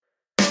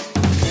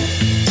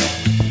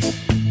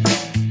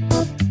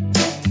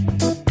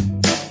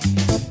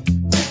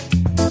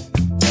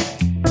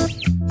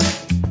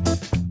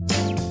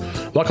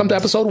Welcome to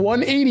episode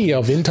 180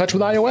 of In Touch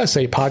with iOS,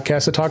 a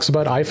podcast that talks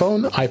about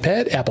iPhone,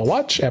 iPad, Apple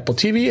Watch, Apple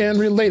TV, and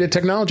related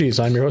technologies.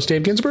 I'm your host,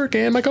 Dave Ginsburg,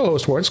 and my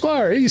co-host, Warren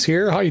Sklar. He's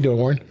here. How you doing,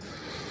 Warren?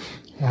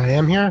 I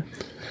am here.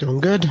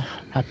 Doing good.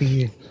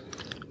 Happy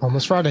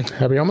almost Friday.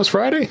 Happy almost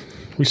Friday.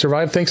 We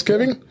survived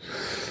Thanksgiving,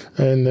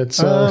 and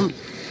it's...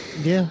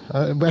 yeah,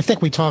 I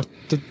think we talked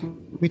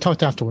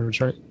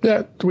afterwards, right?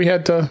 Yeah, we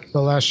had... the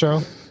last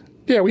show?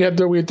 Yeah, we had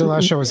the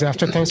last show was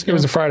after Thanksgiving? It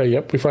was a Friday,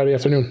 yep. Friday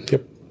afternoon,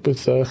 yep.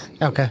 With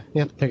okay,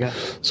 yep, okay.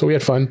 So we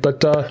had fun,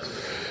 but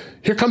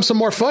here comes some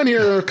more fun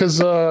here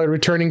because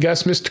returning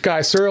guest Mr.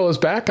 Guy Searle is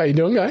back. How you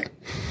doing, Guy?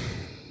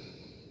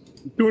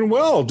 Doing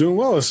well.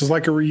 This is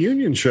like a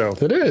reunion show.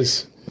 It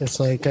is. It's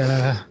like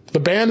the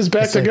band is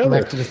back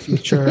together. Back to the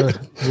Future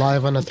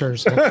live on a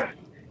Thursday.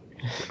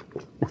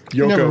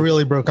 Yoko, never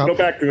really broke up. Go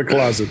back to the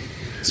closet.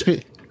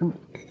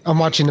 I'm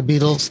watching the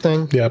Beatles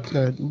thing. Yep.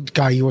 The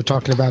guy you were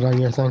talking about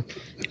on your thing,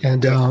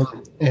 and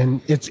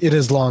it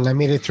is long. I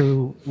made it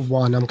through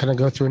one. I'm gonna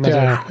go through another.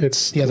 Yeah,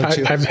 it's the other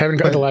two. I haven't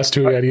gotten the last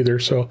two yet either.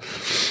 So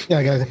yeah,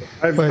 I got it.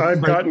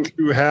 I've gotten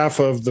through half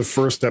of the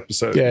first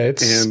episode. Yeah,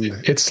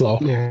 it's slow.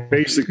 Yeah.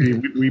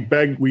 Basically, we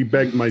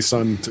begged my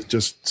son to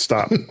just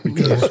stop.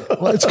 Because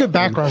well, it's good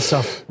background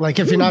stuff. Like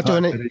if you're not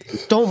doing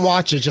it, don't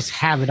watch it. Just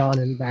have it on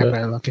in the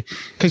background, okay?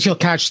 Because you'll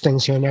catch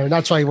things here and there.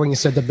 That's why when you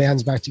said the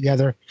band's back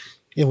together,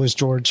 it was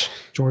George.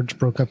 George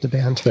broke up the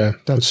band. Yeah,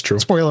 that's true.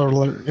 Spoiler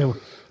alert.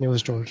 It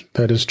was George.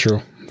 That is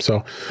true.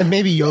 So, and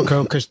maybe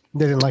Yoko because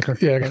they didn't like her.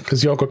 Yeah,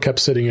 because Yoko kept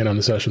sitting in on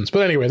the sessions.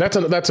 But anyway, that's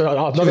another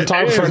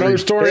topic for another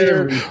story.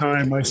 Every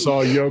time I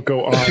saw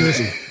Yoko on,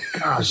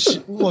 gosh,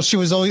 well, she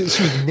was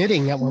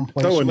knitting at one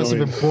point. She must have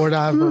been bored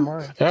out of her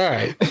mind. All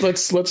right,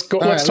 let's go.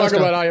 Let's talk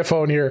about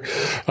iPhone here.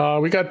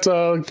 We got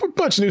a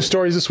bunch of new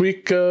stories this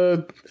week,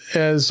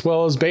 as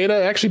well as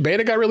beta. Actually,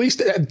 beta got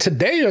released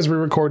today as we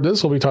record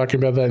this. We'll be talking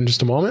about that in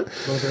just a moment.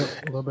 A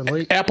little bit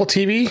late. Apple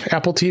TV,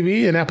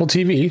 and Apple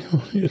TV.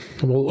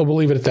 We'll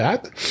leave it at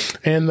that.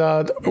 And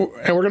we're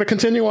going to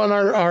continue on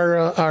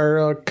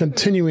our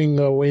continuing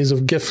ways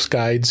of gifts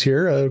guides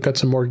here. I've got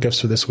some more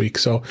gifts for this week.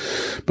 So,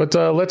 but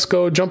let's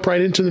jump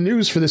right into the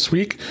news for this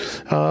week.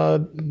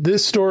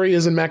 This story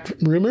is in Mac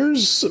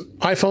Rumors.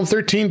 iPhone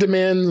 13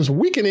 demands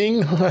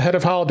weakening ahead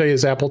of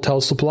holidays, Apple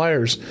tells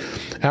suppliers.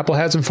 Apple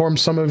has informed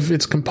some of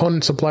its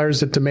component suppliers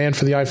that demand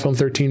for the iPhone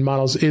 13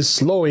 models is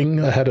slowing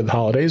ahead of the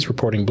holidays,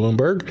 reporting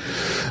Bloomberg.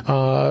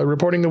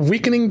 Reporting of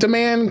weakening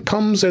demand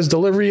comes as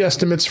delivery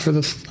estimates for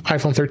the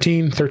iPhone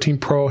 13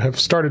 Pro have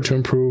started to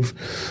improve,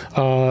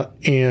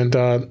 and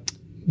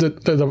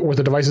with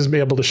the devices be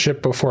able to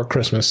ship before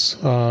Christmas.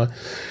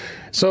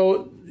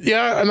 So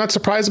yeah, I'm not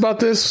surprised about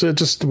this.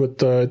 Just with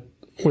the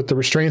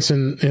restraints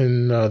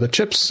in the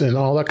chips and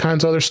all that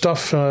kinds of other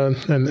stuff,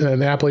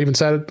 and Apple even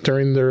said it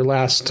during their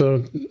last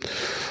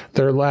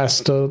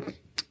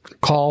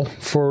call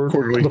for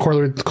the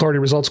quarterly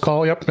results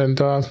call. Yep. And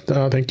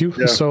thank you.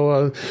 Yeah.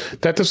 So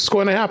that this is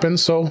going to happen.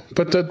 So,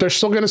 but they're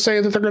still going to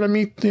say that they're going to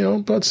meet,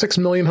 about 6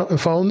 million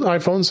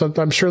iPhones.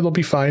 I'm sure they'll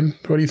be fine.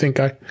 What do you think,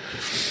 Guy?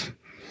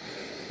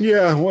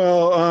 Yeah,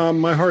 well,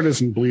 my heart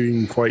isn't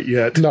bleeding quite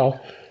yet. No.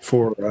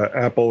 For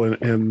Apple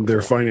and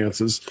their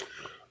finances.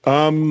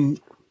 The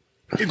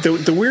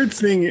weird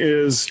thing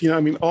is,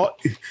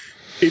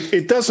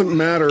 it doesn't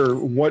matter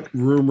what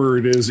rumor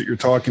it is that you're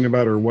talking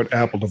about or what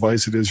Apple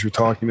device it is you're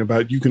talking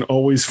about. You can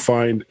always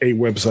find a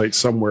website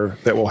somewhere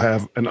that will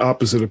have an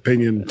opposite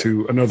opinion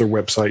to another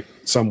website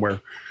somewhere.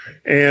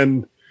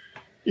 And,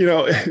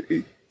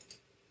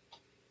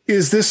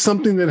 is this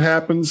something that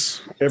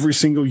happens every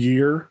single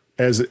year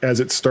as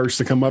it starts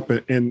to come up?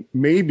 And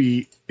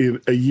maybe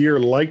in a year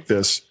like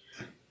this,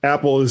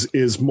 Apple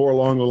is more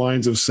along the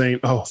lines of saying,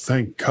 oh,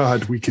 thank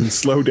God we can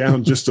slow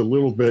down just a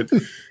little bit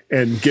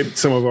and get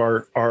some of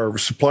our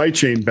supply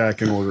chain back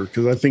in order.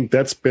 Because I think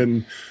that's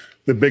been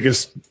the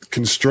biggest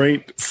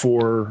constraint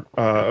for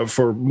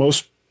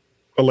most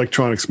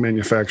electronics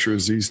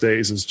manufacturers these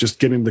days is just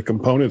getting the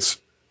components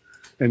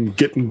and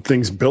getting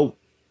things built.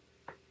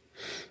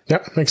 Yeah,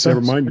 makes sense.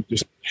 Never mind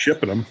just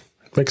shipping them.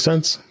 Makes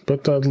sense.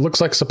 But looks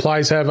like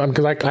supplies have,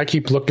 because I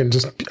keep looking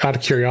just out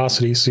of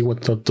curiosity, see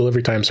what the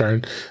delivery times are.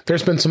 And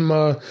there's been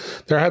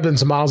there have been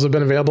some models that have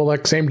been available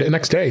like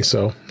next day.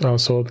 So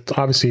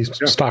obviously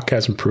stock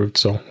has improved.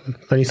 So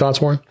any thoughts,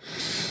 Warren?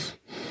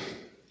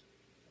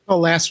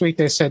 Well, last week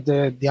they said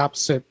the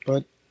opposite,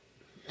 but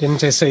didn't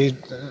they say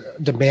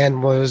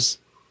demand was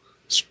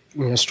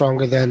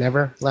stronger than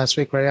ever last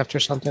week, right after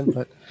something?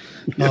 But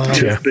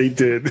yeah, they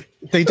did.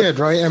 They did,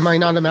 right? Am I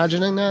not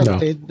imagining that?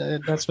 No.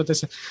 That's what they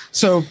said.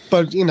 So,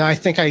 but I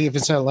think I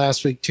even said it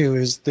last week too.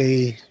 Is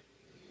the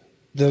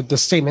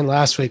statement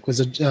last week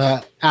was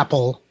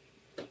Apple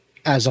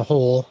as a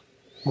whole,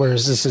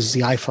 whereas this is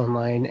the iPhone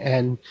line,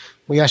 and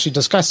we actually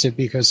discussed it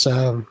because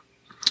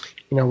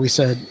we were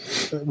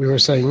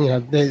saying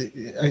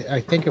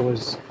I think it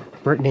was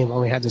Brittany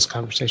when we had this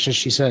conversation.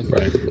 She said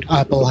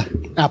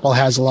Apple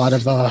has a lot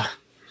of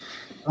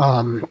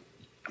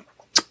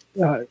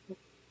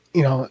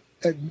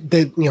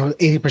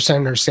 80%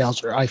 of their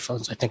sales are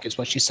iPhones, I think is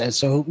what she said.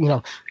 So,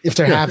 if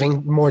they're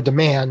having more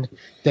demand,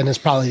 then it's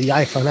probably the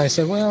iPhone. I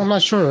said, well, I'm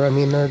not sure. I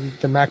mean,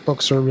 the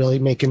MacBooks are really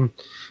making,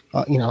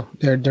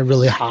 they're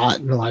really hot,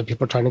 and a lot of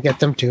people are trying to get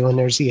them too. And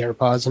there's the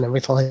AirPods and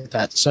everything like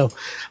that. So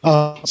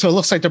it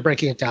looks like they're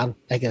breaking it down,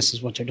 I guess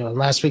is what they're doing.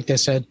 Last week they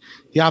said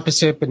the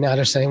opposite, but now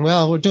they're saying,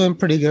 well, we're doing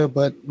pretty good,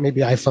 but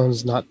maybe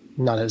iPhone's not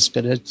as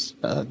good as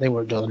they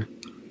were doing.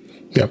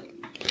 Yep.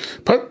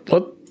 But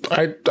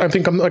I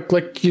think I'm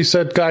like you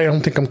said, Guy, I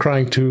don't think I'm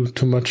crying too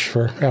much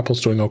for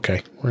Apple's doing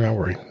okay. We're not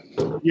worried.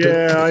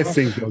 Yeah, I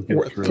think they'll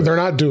get through. They're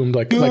not doomed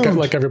like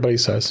everybody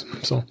says.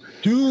 So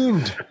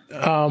doomed.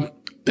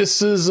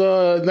 This is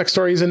next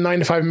story is in 9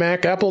 to 5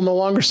 Mac. Apple no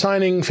longer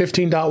signing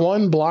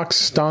 15.1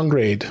 blocks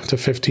downgrade to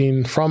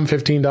 15 from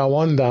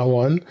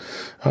 15.1.1.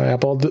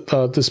 Apple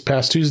this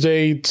past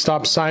Tuesday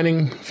stopped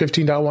signing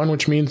 15.1,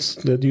 which means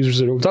that users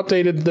that have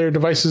updated their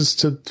devices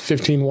to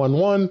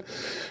 15.1.1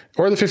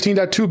 or the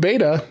 15.2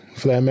 beta,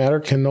 for that matter,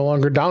 can no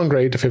longer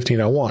downgrade to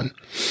 15.1.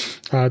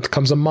 It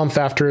comes a month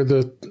after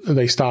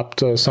they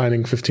stopped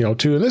signing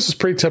 15.02, and this is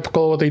pretty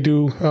typical what they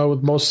do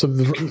with most of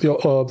the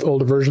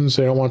older versions.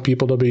 They don't want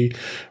people to be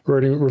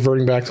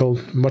reverting back to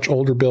much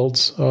older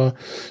builds.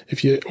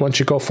 Once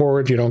you go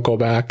forward, you don't go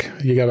back.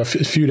 You got a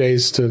few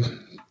days to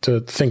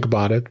think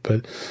about it.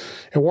 But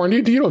and Warren,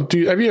 have you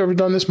ever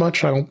done this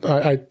much?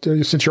 I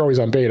since you're always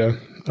on beta.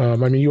 I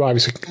mean, you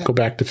obviously could go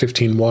back to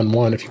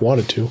 15.1.1 if you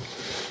wanted to.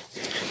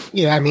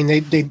 Yeah, I mean,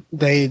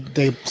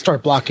 they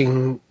start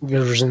blocking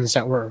versions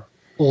that were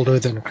older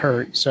than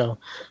current. So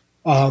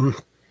I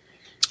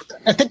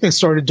think they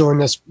started doing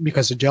this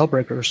because of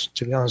jailbreakers,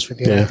 to be honest with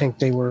you. Yeah. I think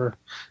they were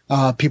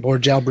people were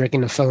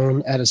jailbreaking the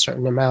phone at a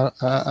certain amount,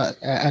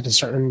 at a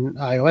certain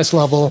iOS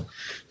level.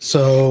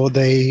 So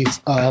they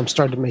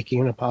started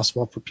making it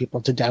possible for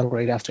people to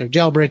downgrade after a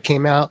jailbreak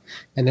came out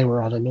and they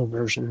were on a new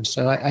version.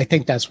 So I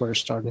think that's where it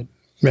started.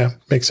 Yeah,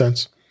 makes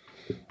sense.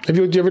 Have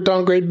you ever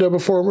downgraded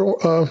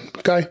before,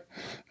 Guy,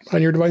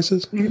 on your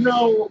devices?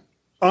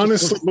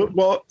 Honestly,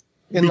 well,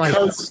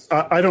 because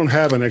I don't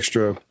have an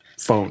extra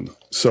phone,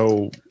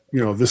 so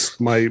this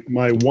my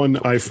one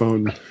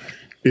iPhone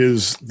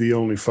is the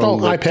only phone.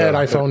 iPad,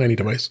 iPhone, any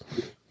device.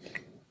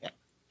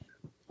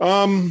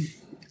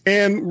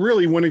 And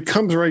really, when it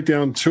comes right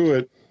down to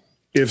it,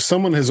 if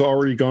someone has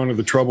already gone to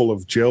the trouble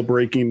of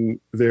jailbreaking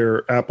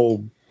their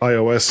Apple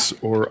iOS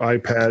or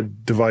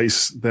iPad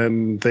device,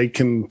 then they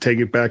can take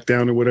it back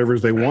down to whatever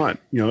they want.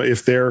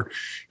 If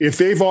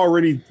they've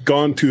already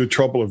gone to the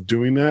trouble of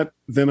doing that,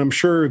 then I'm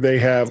sure they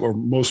have, or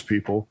most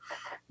people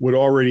would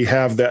already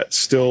have that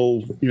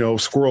still,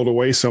 squirreled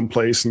away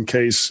someplace in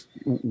case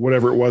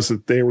whatever it was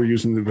that they were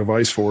using the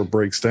device for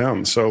breaks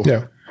down. So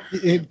yeah,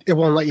 it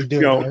won't let you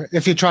do it.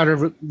 If you try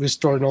to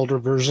restore an older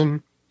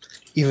version,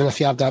 even if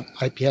you have that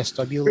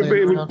IPSW.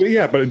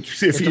 But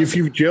if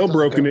you've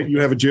jailbroken it, you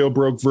have a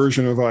jailbroke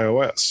version of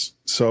iOS.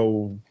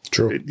 So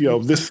true.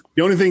 The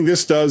only thing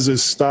this does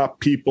is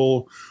stop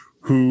people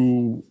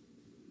who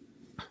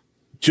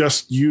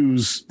just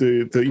use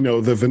the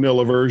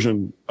vanilla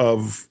version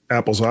of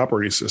Apple's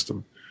operating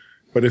system.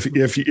 But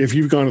if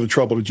you've gone to the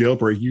trouble to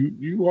jailbreak,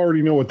 you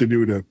already know what to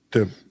do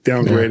to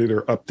downgrade it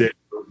or update.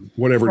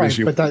 Whatever it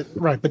is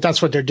but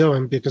that's what they're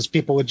doing because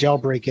people would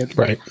jailbreak it,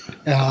 right?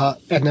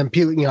 And then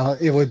people,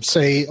 it would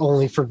say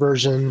only for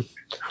version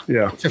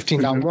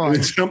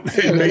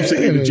 15.1. And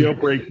basically, the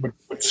jailbreak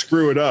would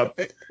screw it up,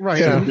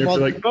 right? Yeah. They're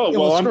like, oh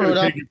well, I'm going to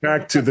take it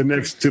back to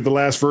the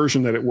last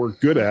version that it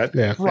worked good at,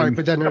 yeah, right. And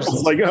but then there's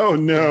like, oh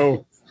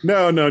no.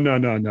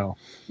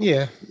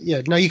 Yeah.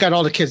 No, you got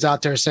all the kids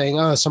out there saying,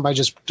 oh, somebody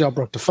just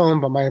jailbroke the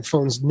phone, but my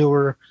phone's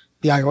newer.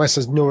 The iOS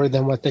is newer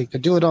than what they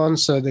could do it on,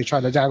 so they try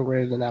to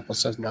downgrade it, and Apple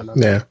says no.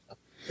 Yeah.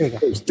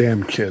 Those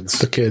damn kids.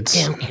 The kids.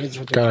 Damn kids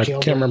with God, I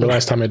can't remember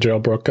last time I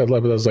jailbroke. That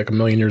was like a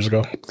million years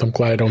ago. I'm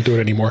glad I don't do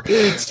it anymore.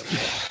 It's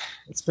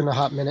been a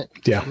hot minute.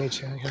 Yeah.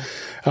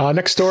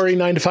 Next story,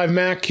 9 to 5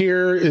 Mac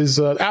here is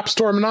App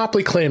Store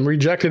monopoly claim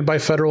rejected by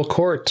federal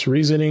court.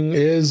 Reasoning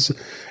is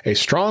a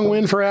strong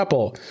win for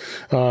Apple.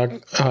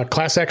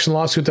 Class action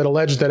lawsuit that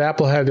alleged that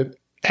Apple had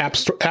App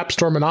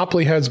Store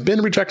monopoly has been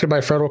rejected by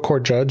a federal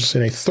court judge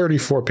in a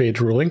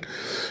 34-page ruling.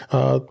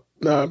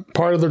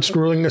 Part of the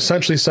ruling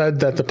essentially said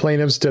that the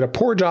plaintiffs did a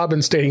poor job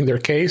in stating their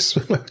case.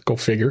 Go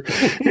figure.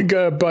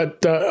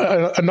 But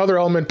another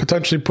element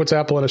potentially puts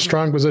Apple in a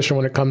strong position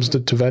when it comes to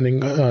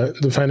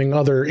defending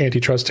other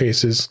antitrust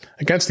cases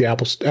against the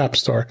Apple App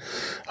Store.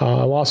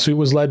 Lawsuit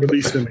was led, at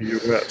least in the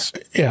U.S.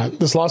 Yeah,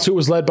 this lawsuit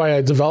was led by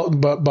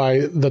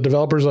the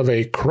developers of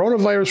a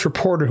coronavirus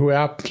reporter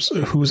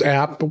whose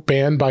app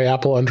banned by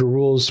Apple under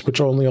rules which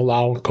only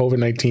allow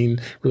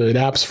COVID-19 related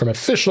apps from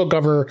official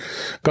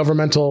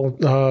governmental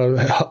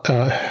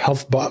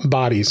health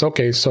bodies.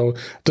 Okay, so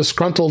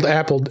disgruntled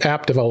Apple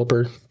app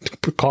developer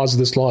caused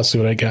this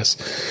lawsuit, I guess.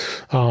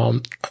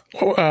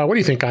 What do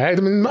you think?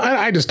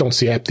 I just don't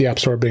see the App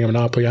Store being a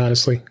monopoly,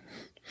 honestly.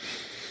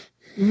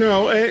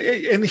 No,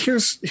 and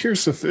here's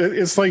the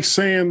it's like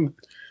saying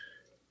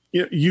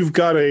you've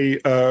got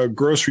a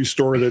grocery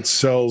store that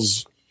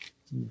sells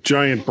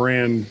giant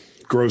brand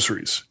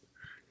groceries.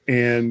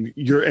 And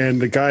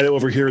the guy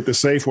over here at the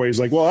Safeway is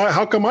like, well,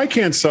 how come I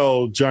can't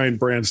sell Giant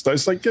brand stuff?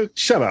 It's like,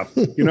 shut up,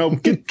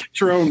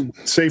 get your own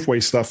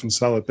Safeway stuff and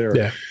sell it there.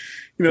 Yeah.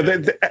 To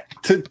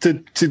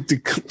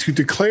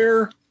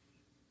declare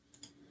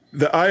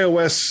the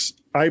iOS,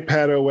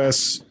 iPad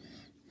OS,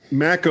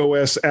 Mac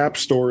OS app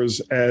stores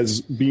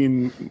as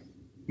being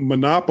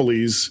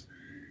monopolies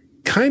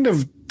kind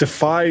of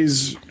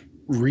defies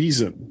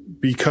reason,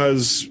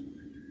 because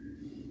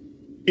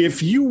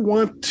if you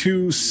want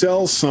to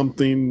sell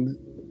something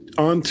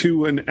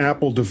onto an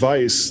Apple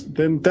device,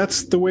 then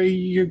that's the way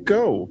you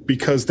go,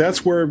 because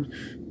that's where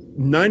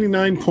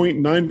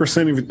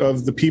 99.9%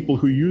 of the people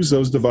who use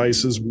those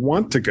devices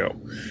want to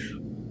go.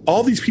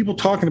 All these people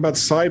talking about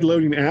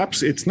side-loading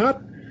apps, it's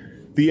not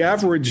the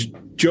average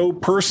Joe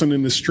person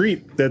in the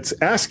street that's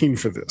asking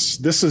for this.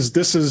 This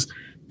is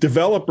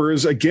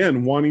developers,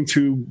 again, wanting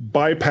to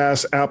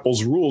bypass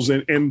Apple's rules.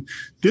 And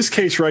this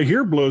case right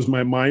here blows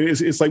my mind.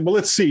 It's like, well,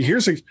 let's see.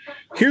 Here's a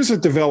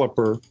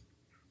developer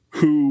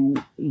who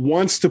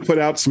wants to put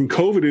out some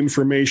COVID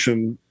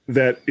information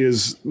that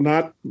is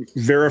not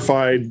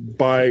verified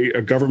by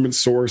a government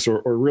source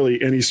or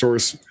really any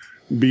source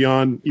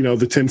beyond,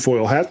 the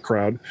tinfoil hat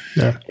crowd.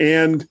 Yeah.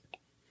 And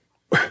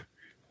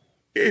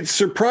it's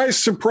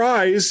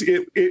surprise,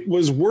 it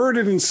was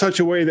worded in such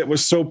a way that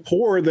was so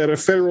poor that a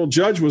federal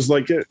judge was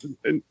like,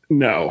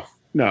 no,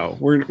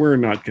 we're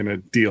not going to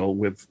deal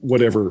with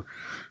whatever,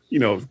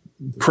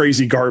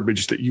 crazy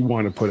garbage that you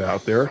want to put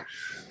out there.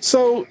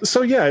 So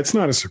yeah, it's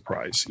not a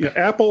surprise.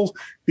 Apple,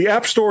 the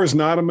App Store is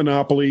not a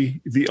monopoly.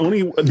 The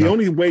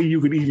only way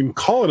you could even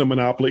call it a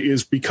monopoly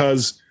is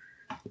because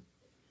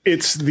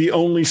it's the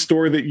only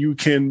store that you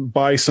can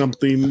buy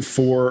something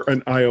for an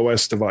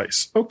iOS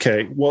device.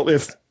 Okay, well,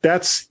 if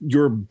that's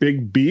your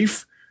big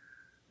beef,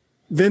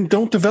 then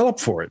don't develop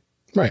for it.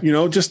 Right.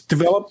 Just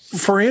develop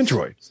for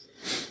Android.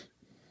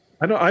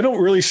 I don't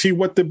really see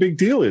what the big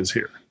deal is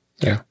here.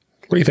 Yeah.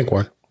 What do you think,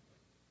 Warren?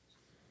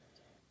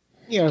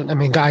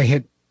 Guy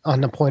hit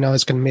on the point I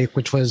was going to make,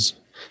 which was,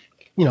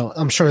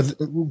 I'm sure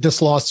this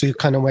lawsuit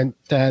kind of went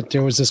that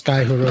there was this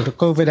guy who wrote a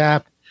COVID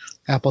app.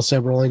 Apple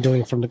said we're only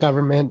doing it from the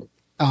government.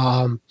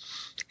 And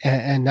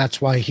that's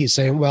why he's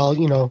saying, well,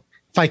 if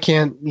I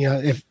can't,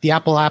 if the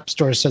Apple App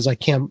Store says I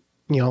can't,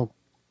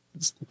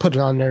 put it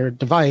on their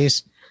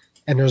device,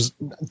 and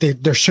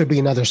there should be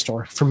another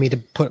store for me to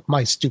put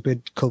my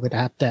stupid COVID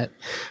app that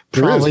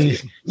probably,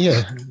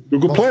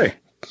 Google Play.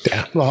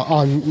 Yeah.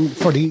 Well,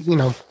 but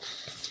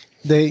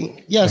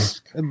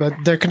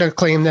they're going to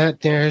claim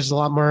that there's a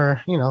lot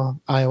more,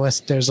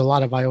 iOS. There's a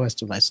lot of iOS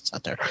devices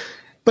out there.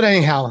 But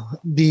anyhow,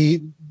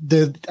 the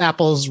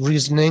Apple's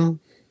reasoning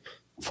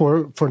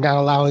for not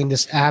allowing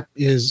this app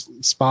is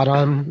spot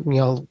on.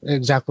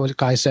 Exactly what the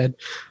guy said.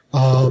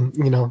 If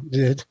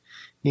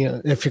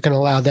you're going to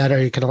allow that,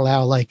 or you can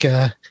allow Let's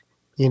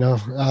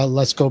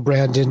Go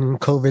Brandon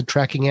COVID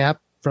tracking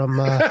app from.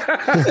 So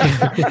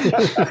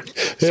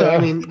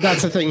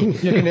that's the thing.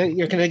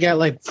 You're gonna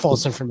get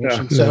false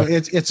information. Yeah. So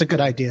it's a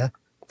good idea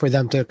for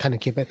them to kind of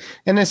keep it.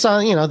 And it's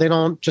they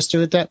don't just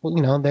do it that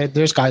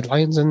there's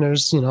guidelines, and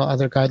there's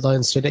other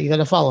guidelines too that you got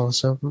to follow.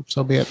 So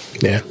be it.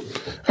 Yeah.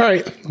 All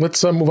right,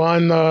 let's move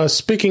on.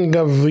 Speaking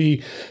of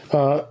the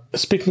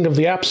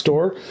App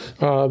Store,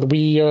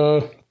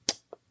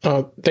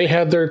 they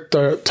had their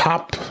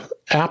top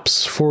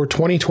apps for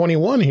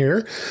 2021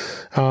 here,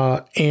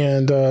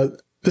 and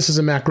this is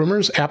in Mac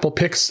Rumors. Apple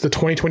picks the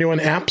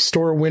 2021 App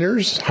Store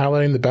winners,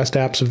 highlighting the best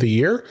apps of the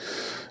year.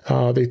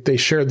 They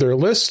shared their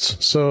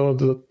list. So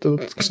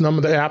some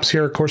of the apps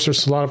here, of course,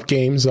 there's a lot of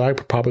games that I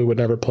probably would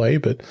never play,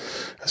 but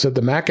I said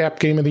the Mac app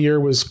game of the year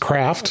was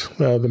Craft.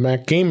 The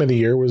Mac game of the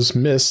year was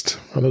Myst.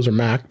 Oh, those are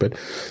Mac, but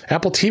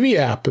Apple TV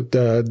app,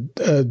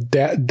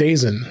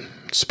 Dazen,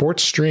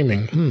 sports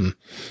streaming.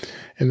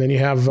 And then you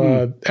have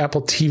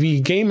Apple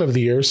TV game of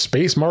the year,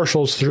 Space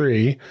Marshals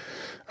 3,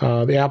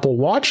 the Apple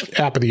Watch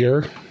app of the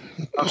year.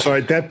 I'm sorry,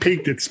 that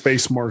peaked at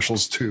Space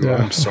Marshals 2. Yeah,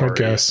 I'm sorry. I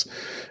guess.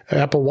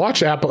 Apple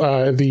Watch app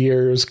of the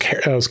year was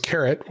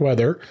Carrot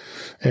Weather,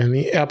 and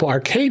the Apple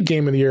Arcade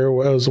game of the year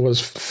was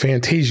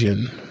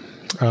Fantasian.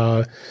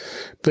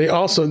 They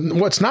also,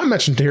 what's not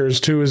mentioned here is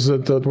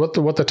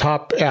what the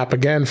top app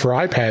again for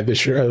iPad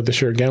this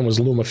year again was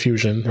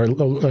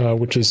LumaFusion,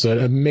 which is an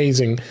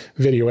amazing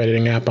video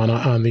editing app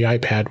on the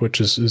iPad,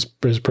 which is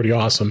pretty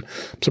awesome.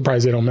 I'm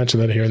surprised they don't mention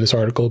that here in this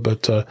article,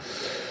 but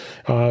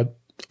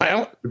I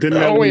don't.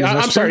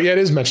 I'm sorry. Yeah, it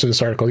is mentioned in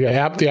this article.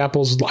 Yeah, the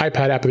Apple's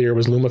iPad app of the year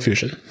was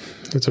LumaFusion.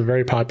 It's a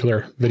very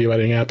popular video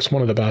editing app. It's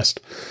one of the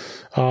best.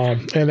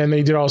 And then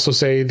they did also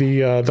say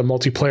the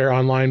multiplayer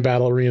online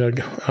battle arena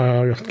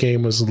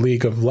game was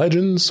League of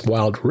Legends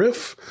Wild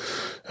Rift,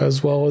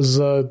 as well as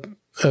that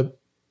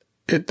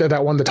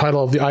won the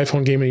title of the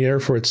iPhone Game of the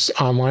Year for its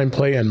online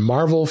play, and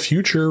Marvel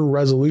Future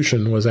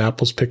Resolution was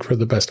Apple's pick for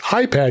the best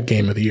iPad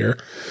Game of the Year.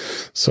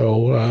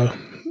 So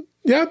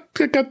yeah,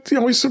 we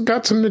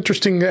got some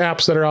interesting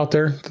apps that are out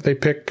there that they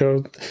pick.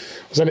 Do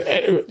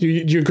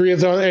you agree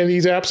with any of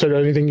these apps, or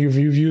anything you've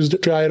used to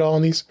try at all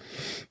on these?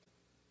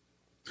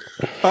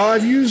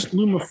 I've used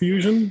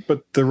LumaFusion,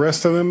 but the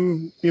rest of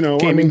them,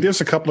 I mean,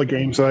 there's a couple of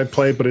games that I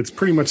play, but it's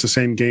pretty much the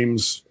same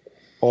games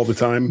all the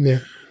time. Yeah.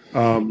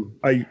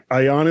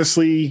 I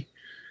honestly,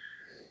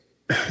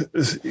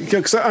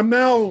 because I'm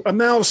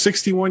now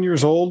 61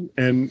 years old,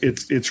 and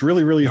it's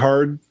really, really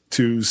hard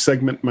to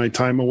segment my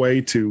time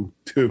away to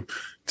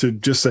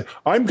just say,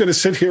 I'm going to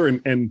sit here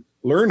and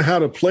learn how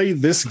to play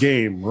this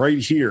game right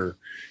here.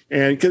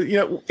 And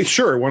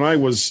sure, when I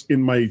was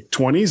in my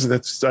 20s,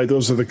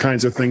 those are the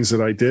kinds of things that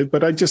I did,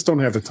 but I just don't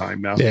have the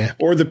time now,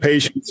 or the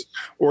patience,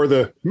 or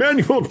the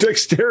manual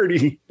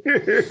dexterity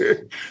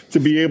to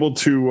be able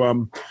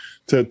to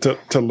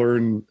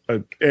learn,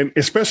 and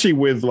especially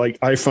with like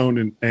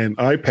iPhone and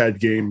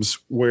iPad games,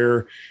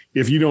 where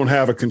if you don't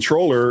have a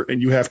controller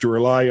and you have to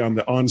rely on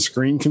the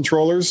on-screen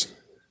controllers,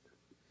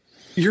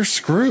 you're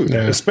screwed,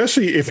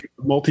 especially if it's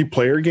a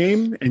multiplayer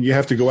game and you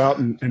have to go out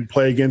and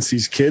play against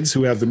these kids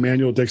who have the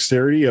manual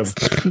dexterity of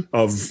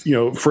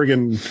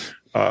friggin'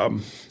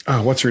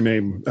 what's her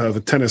name? The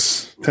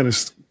tennis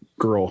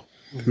girl.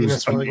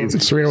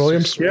 Serena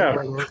Williams. Yeah.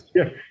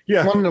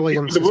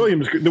 Williams.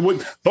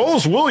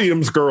 Those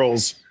Williams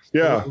girls.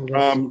 Yeah.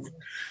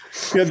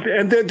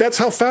 And that's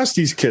how fast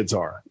these kids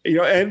are.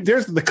 And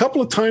there's the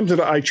couple of times that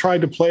I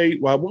tried to play.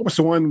 Well, what was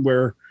the one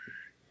where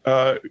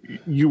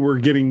you were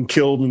getting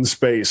killed in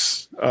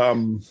space?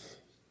 Can't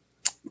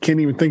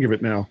even think of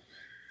it now.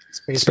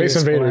 Space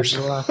Invaders.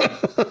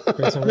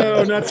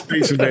 No, not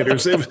Space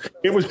Invaders.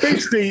 It was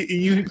basically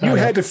you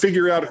had to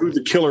figure out who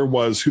the killer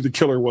was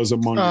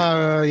Among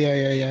Us.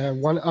 Yeah.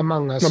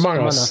 Among Us.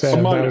 Among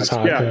Us.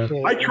 Yeah.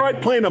 I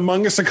tried playing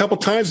Among Us a couple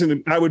times,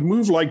 and I would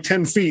move like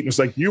 10 feet. It's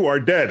like, you are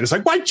dead. It's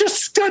like, well, I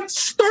just got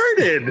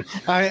started.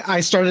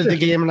 I started the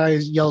game and I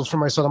yelled for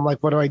my son. I'm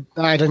like, what do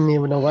I didn't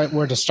even know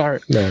where to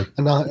start. Yeah.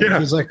 And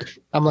he's like,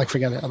 I'm like,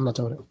 forget it. I'm not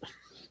doing it.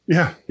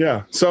 Yeah.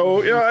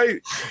 So,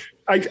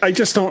 I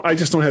just don't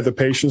have the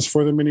patience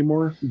for them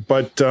anymore.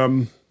 But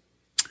of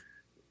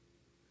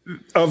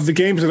the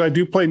games that I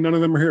do play, none of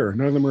them are here.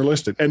 None of them are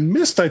listed. And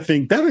Myst, I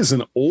think that is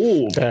an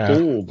old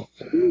game.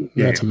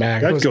 That's a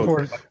Mac. That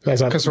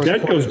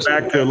goes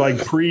back to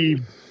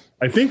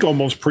like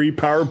almost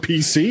pre-Power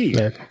PC.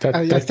 Yeah,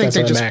 I think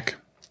they just Mac.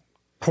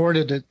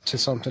 ported it to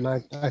something. I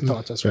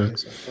thought that's what they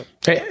said.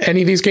 Hey,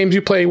 any of these games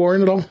you play,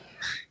 Warren, at all?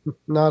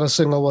 Not a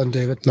single one,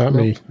 David. Not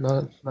me.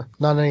 Not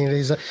any of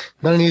these.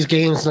 None of these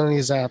games. None of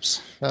these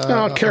apps.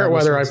 Carrot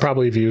Weather I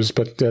probably have used,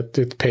 but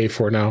it's paid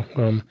for now.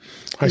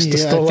 I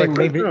still like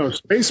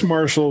Space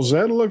Marshals.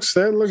 That looks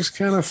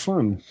kind of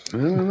fun. I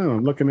don't know.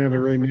 I'm looking at it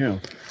right now.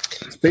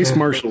 Space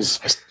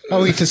Marshals.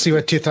 I'll wait to see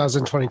what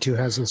 2022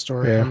 has in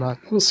store. Yeah,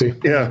 we'll see.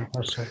 Yeah.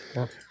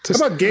 How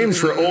about games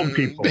for old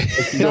people?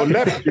 You go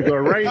left, you go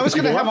right. I was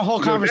going to have a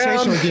whole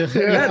conversation with you.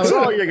 That's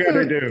all you got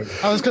to do.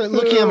 I was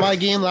looking at my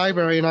game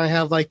library, and I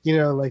have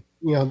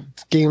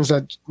games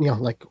that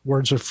like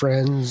Words with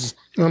Friends.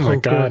 Oh my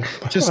God!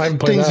 Just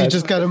things you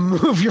just got to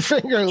move your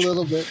finger a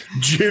little bit.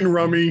 Gin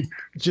Rummy.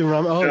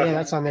 Oh yeah,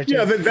 that's on there too.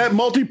 Yeah, that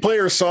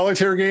multiplayer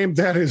solitaire game,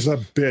 that is a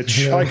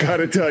bitch. Yeah. I got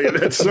to tell you,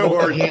 that's so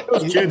hard.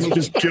 Those kids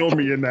just killed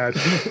me in that.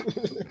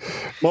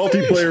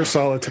 Multiplayer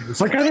solitaire. It's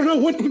like, I don't know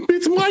what.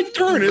 It's my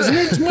turn, isn't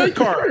it? It's my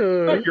card,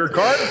 not your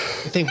card.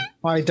 I think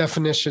by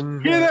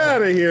definition, get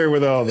out of here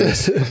with all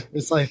this.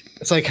 It's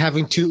like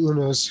having two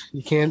Unos.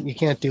 You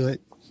can't do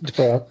it.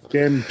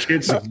 And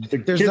kids,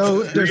 there's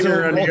no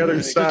on the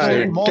other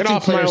side. Get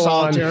off my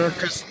lawn.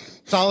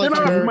 Get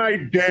off my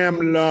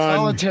damn lawn.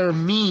 Solitaire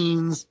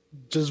means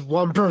just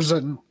one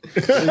person.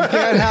 You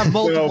can't have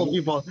multiple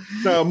people.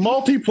 No,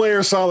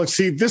 multiplayer solitaire.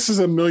 See, this is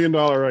 $1 million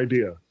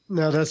idea.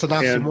 No, that's an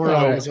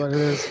oxymoron. Is what it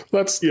is.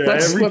 Let's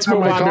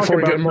move on before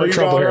we get more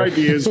trouble here.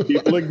 Ideas,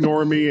 people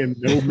ignore me, and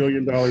no $1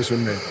 million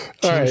from me.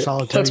 All right,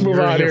 let's move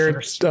on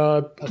here.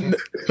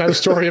 Another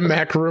story in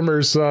Mac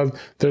rumors.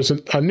 There's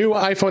a new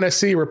iPhone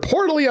SE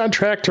reportedly on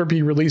track to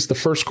be released the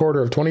first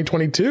quarter of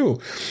 2022.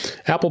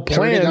 Apple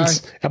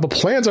plans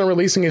on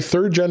releasing a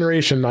third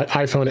generation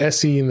iPhone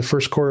SE in the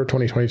first quarter of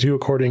 2022,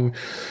 according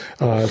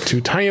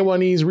to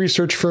Taiwanese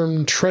research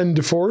firm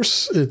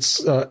TrendForce.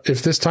 It's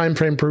if this time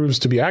frame proves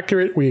to be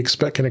accurate, we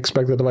can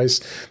expect the device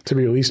to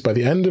be released by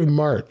the end of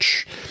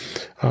March.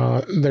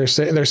 They're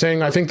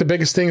saying I think the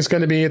biggest thing is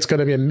going to be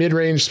a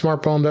mid-range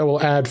smartphone that will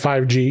add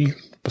 5G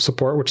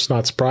support, which is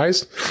not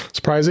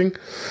surprising.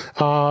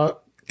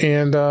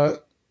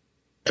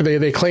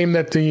 They claim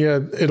that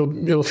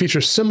it'll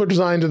feature similar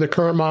design to the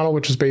current model,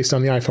 which is based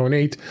on the iPhone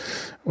 8,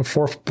 a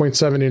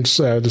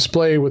 4.7-inch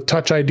display with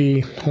Touch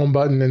ID, home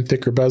button, and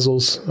thicker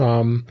bezels.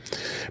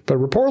 But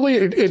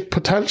reportedly, it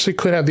potentially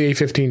could have the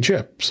A15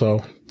 chip.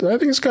 So I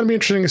think it's going to be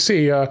interesting to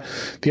see.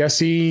 The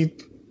SE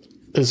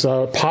is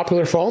a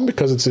popular phone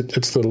because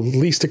it's the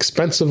least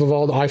expensive of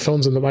all the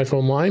iPhones in the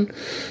iPhone line.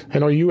 I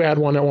know you had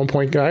one at one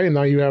point, Guy, and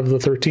now you have the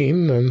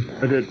 13. And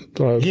I did.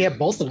 You had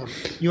both of them.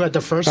 You had the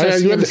first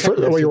SE. You had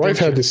your wife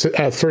had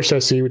the first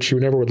SE, which you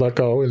never would let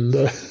go. And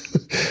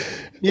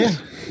yeah.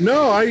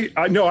 No, I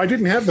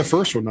didn't have the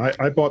first one.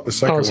 I bought the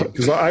second one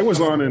because I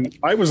was on an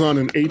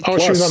 8 Plus. Oh,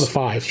 she was on the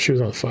 5. She was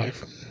on the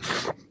 5.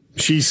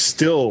 she's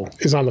still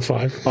is on the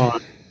 5.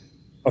 on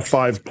a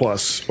 5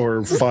 Plus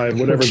or 5,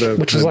 whatever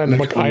which is on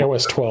like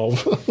iOS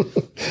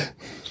 12.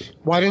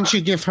 Why didn't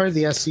you give her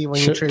the SE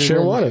when you traded She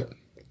in? want it.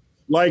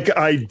 Like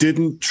I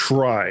didn't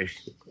try.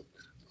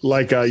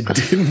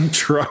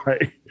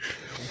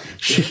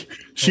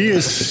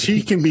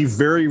 She can be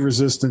very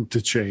resistant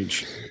to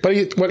change.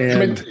 But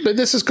but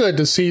this is good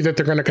to see that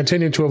they're going to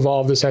continue to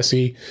evolve this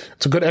SE.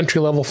 It's a good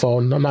entry level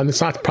phone.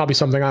 It's not probably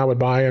something I would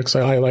buy because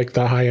I like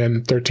the high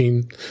end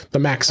 13, the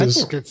Maxes.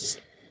 I think it's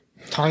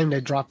time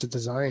they drop the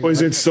design.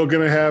 Is it still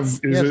going to have?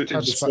 Is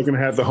it still going to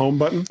have the home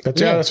button?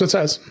 That's what it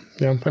says.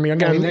 Yeah, I mean,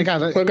 again, we've got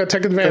to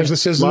take advantage.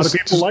 This is a lot of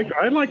people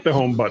I like the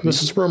home button.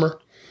 This is rumor.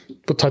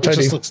 But Touch it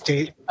ID just looks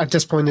at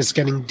this point. It's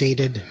getting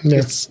dated.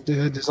 Yeah.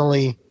 There's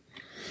only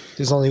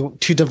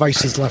 2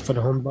 devices left for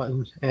the home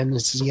button, and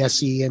it's the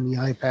SE and the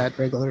iPad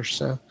regular.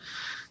 So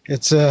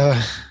it's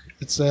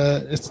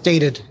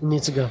dated. It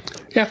needs to go.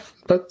 Yeah,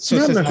 but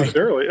not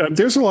necessarily.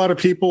 There's a lot of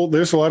people.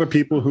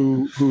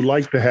 Who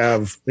like to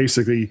have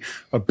basically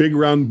a big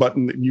round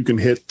button that you can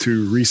hit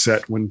to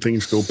reset when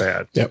things go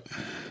bad. Yep.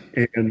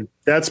 And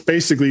that's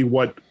basically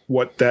what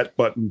that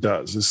button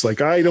does. It's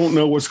like, I don't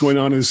know what's going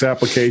on in this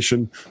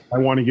application. I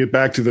want to get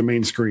back to the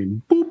main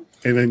screen. Boop,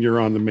 and then you're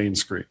on the main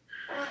screen.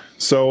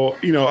 So,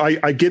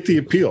 I get the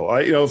appeal.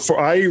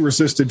 I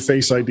resisted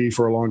Face ID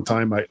for a long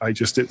time. I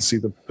just didn't see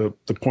the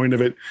point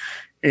of it.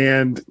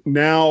 And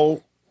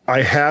now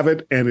I have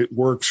it and it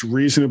works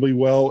reasonably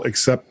well,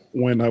 except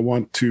when I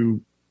want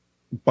to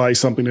buy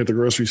something at the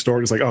grocery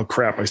store. It's like, oh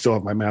crap, I still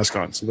have my mask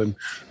on. So then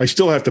I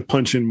still have to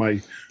punch in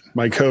my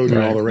code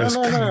and all the rest.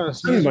 No.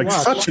 I'm like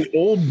such an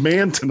old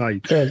man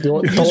tonight. Yeah, the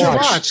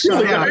watch.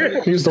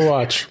 Use the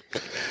watch.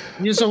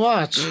 Use the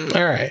watch.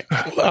 All right.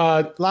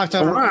 Locked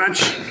on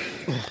watch.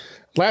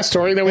 Last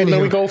story. Then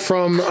we go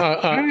from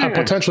a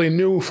potentially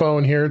new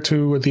phone here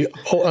to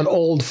an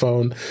old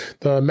phone.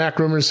 The Mac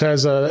Rumors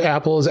says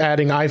Apple is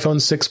adding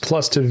iPhone 6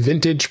 Plus to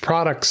vintage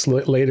products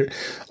later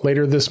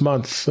this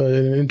month.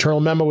 An internal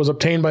memo was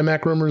obtained by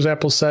Mac Rumors.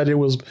 Apple said it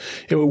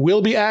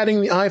will be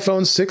adding the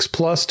iPhone 6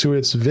 Plus to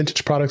its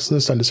vintage products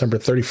list on December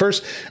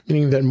 31st,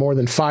 meaning that more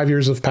than 5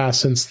 years have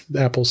passed since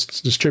Apple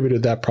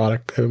distributed that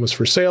product. It was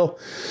for sale.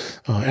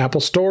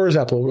 Apple stores,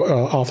 Apple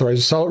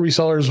authorized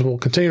resellers will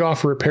continue to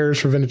offer repairs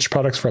for vintage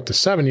products for up to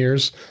 7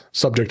 years,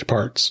 subject to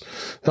parts.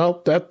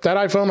 Well, that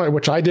iPhone,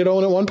 which I did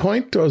own at one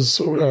point,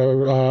 was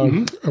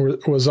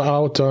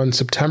out on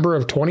September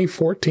of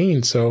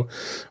 2014. So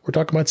we're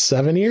talking about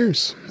 7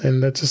 years,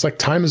 and that's just like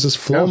time has just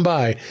flown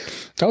by.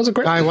 That was a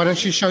great. Guy, why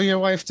don't you show your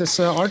wife this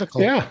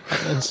article? Yeah,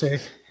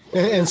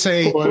 and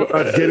say about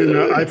getting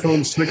an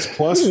iPhone 6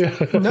 Plus.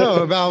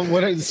 No, about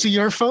see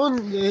your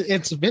phone.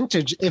 It's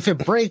vintage. If it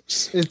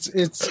breaks,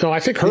 it's. No, I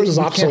think hers is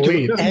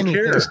obsolete.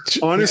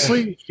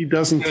 Honestly, she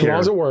doesn't care. As long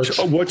as it works.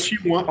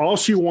 All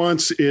she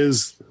wants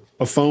is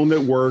a phone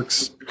that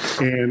works.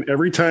 And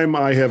every time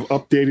I have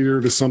updated her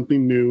to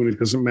something new, and it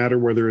doesn't matter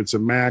whether it's a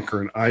Mac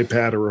or an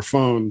iPad or a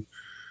phone,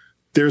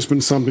 there's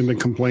been something to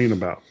complain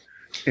about.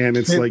 And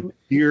it's like some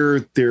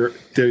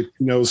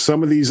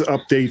of these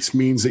updates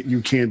means that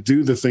you can't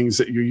do the things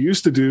that you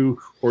used to do,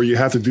 or you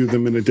have to do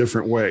them in a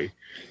different way.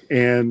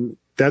 And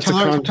that's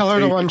tell her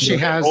the one she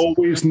has. I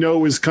always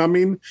know is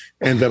coming,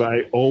 and that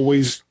I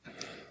always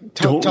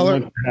don't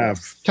want to have.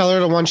 Tell her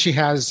the one she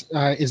has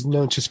is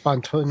known to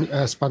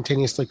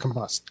spontaneously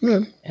combust.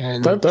 Yeah,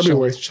 and that'd be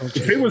weird.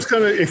 If it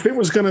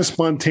was gonna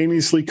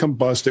spontaneously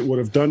combust, it would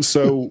have done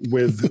so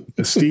with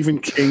the Stephen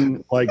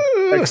King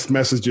text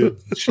messages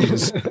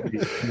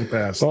in the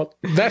past. Well,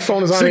 that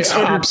phone is on the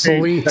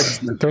obsolete.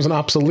 There's an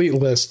obsolete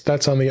list.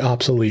 That's on the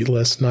obsolete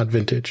list, not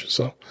vintage.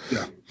 So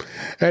yeah.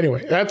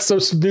 Anyway, that's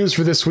the news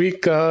for this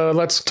week.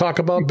 Let's talk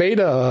about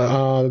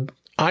beta.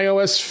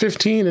 iOS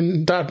 15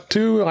 and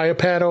 .2,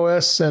 iPad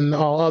OS, and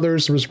all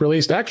others was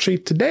released actually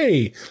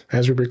today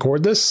as we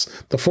record this.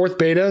 The 4th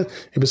beta,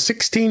 it was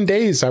 16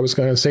 days. I was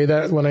going to say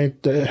that when I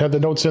had the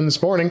notes in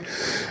this morning.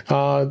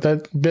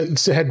 That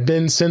had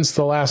been since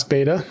the last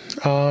beta.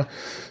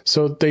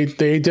 So they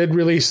did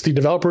release the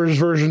developers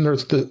version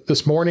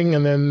this morning,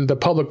 and then the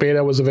public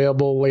beta was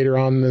available later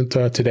on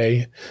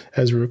today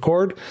as we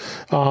record.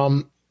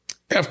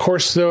 Of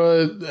course,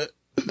 the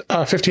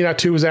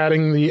 15.2 is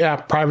adding the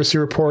app privacy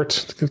report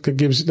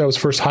that was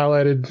first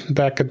highlighted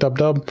back at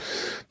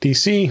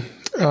WWDC,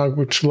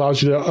 which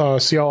allows you to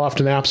see how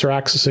often apps are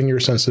accessing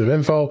your sensitive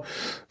info,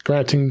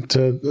 granting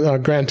to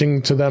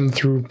them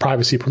through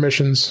privacy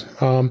permissions.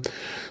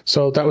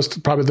 So that was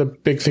probably the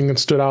big thing that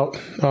stood out.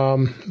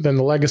 Then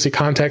the legacy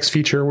context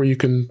feature, where you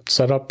can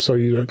set up so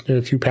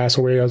if you pass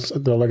away,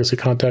 the legacy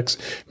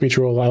context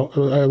feature will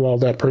allow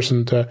that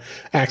person to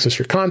access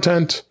your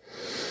content.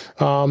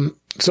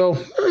 So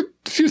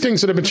a few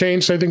things that have been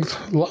changed. I think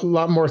a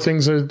lot more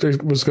things. There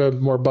was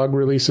more bug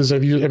releases.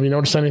 Have you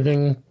noticed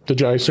anything?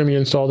 I assume you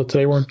installed it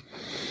today, Warren?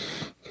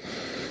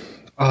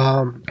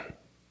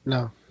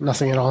 No,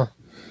 nothing at all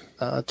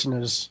to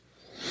notice.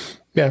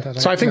 Yeah,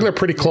 so I think they're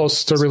pretty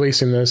close to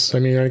releasing this. I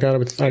mean, I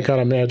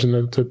gotta imagine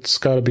that it's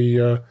got to be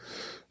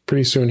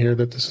pretty soon here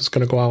that this is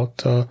going to go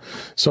out.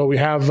 So we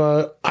have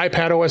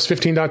iPad OS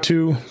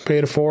 15.2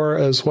 beta 4,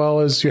 as well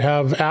as you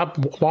have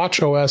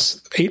Watch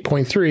OS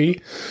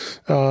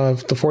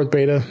 8.3, the fourth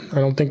beta. I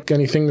don't think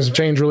anything has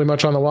changed really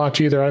much on the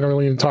watch either. I don't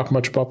really even talk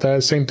much about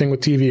that. Same thing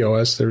with TV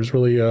OS. There's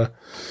really it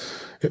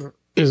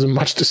isn't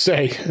much to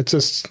say. It's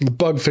just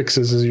bug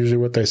fixes is usually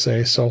what they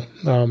say. So,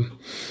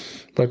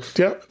 but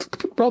yeah,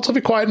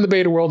 relatively quiet in the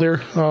beta world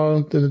here.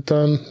 We'll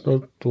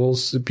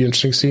be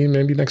interesting to see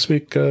maybe next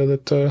week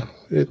that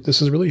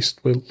this is released.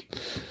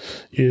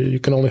 You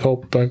can only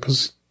hope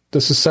because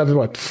this is 4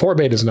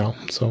 betas now.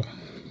 So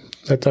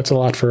that's a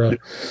lot for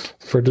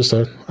just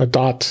a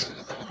dot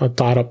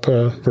up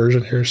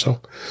version here.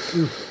 So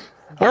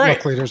all right.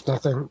 Luckily, there's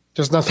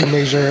nothing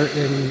major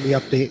in the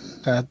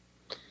update that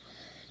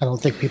I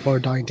don't think people are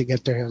dying to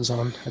get their hands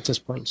on at this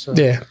point. So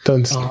yeah,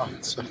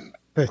 so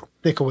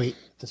they can wait.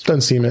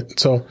 Doesn't seem it.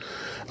 So,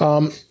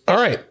 all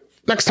right.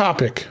 Next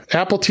topic: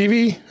 Apple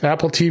TV.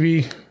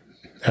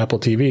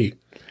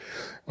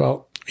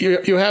 Well,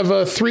 you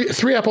have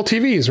three Apple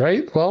TVs,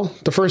 right? Well,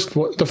 the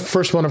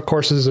first one, of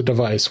course, is a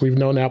device. We've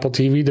known Apple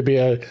TV to be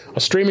a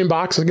streaming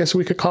box, I guess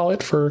we could call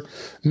it, for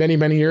many,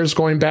 many years,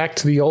 going back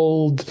to the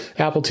old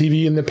Apple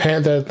TV in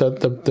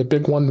the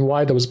big one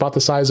wide that was about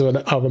the size of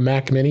a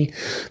Mac Mini,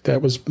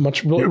 that was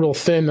real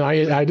thin.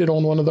 I did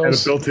own one of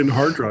those. Had a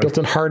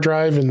built-in hard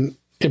drive, and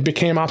it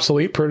became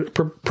obsolete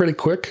pretty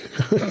quick,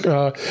 and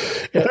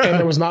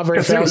it was not very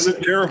fast. It was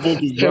a terrible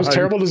design. It was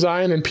terrible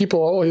design, and people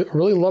always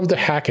really loved to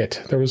hack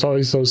it. There was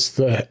always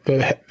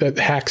the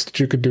hacks that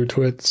you could do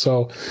to it.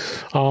 So,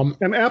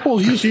 and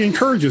Apple usually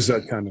encourages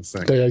that kind of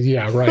thing.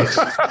 Yeah, right.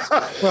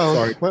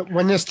 Well,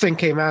 when this thing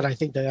came out, I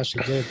think they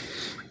actually did.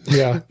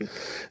 Yeah.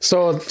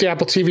 So the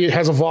Apple TV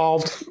has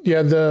evolved.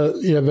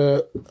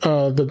 The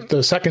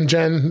second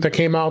gen that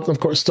came out,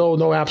 of course, still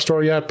no App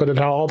Store yet, but it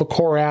had all the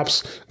core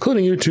apps,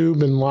 including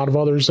YouTube and a lot of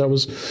others.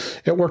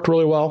 It worked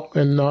really well.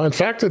 And in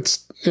fact,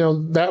 it's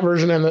that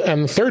version and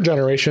the third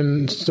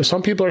generation.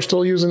 Some people are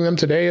still using them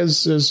today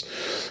as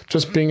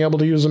just being able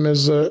to use them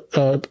as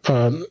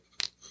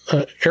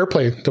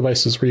AirPlay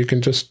devices, where you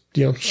can just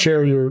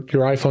share your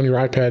iPhone, your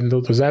iPad, and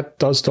that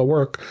does still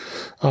work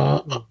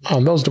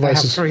on those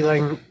devices.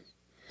 I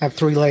have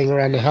three laying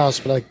around the house,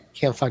 but I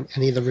can't find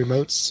any of the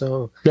remotes,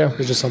 so they're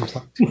just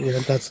unplugged.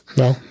 That's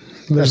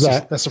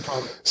a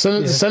problem.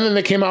 So then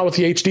they came out with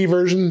the HD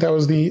version. That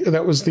was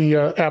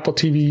the Apple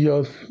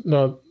TV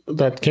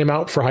that came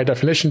out for high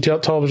definition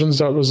televisions.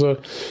 That was a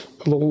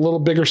little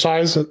bigger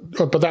size,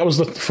 but that was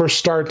the first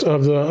start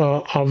of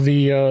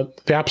the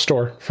App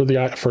Store for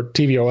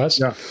tvOS.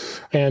 Yeah.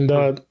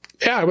 And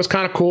it was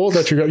kind of cool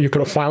that you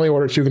could finally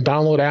order it. So you can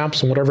download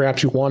apps and whatever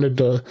apps you wanted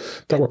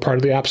that were part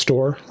of the App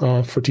Store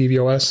for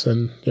tvOS.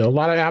 And a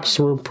lot of apps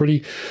were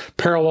pretty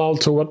parallel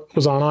to what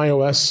was on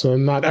iOS.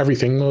 Not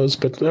everything was,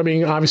 but I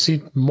mean,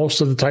 obviously,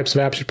 most of the types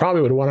of apps you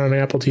probably would want on an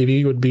Apple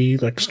TV would be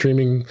like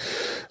streaming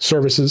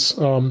services.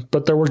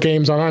 But there were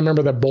games on. I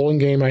remember that bowling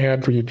game I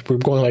had where you were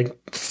going like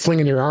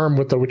flinging your arm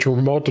with your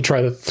remote to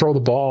try to throw the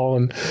ball,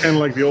 and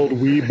like the old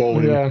Wii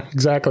bowling. Yeah,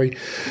 exactly.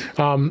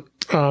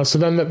 So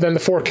then the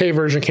 4K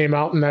version came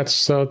out, and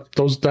that's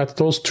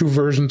those two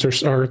versions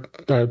are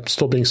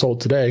still being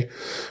sold today.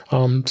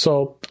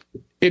 So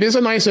it is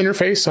a nice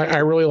interface. I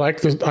really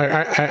like this.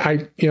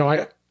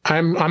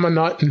 I'm a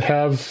nut and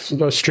have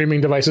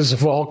streaming devices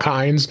of all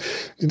kinds,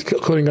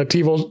 including a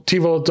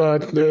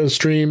TiVo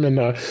stream and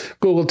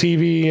Google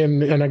TV,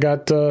 and I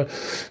got a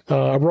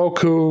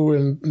Roku,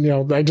 and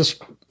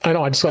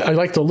I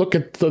like to look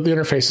at the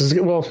interfaces.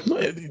 Well,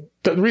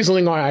 the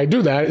reason why I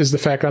do that is the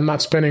fact I'm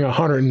not spending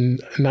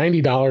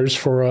 $190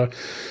 for a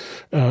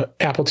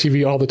Apple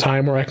TV all the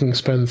time, where I can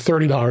spend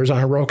 $30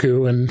 on a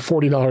Roku and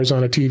 $40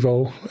 on a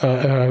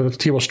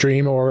TiVo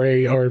stream, or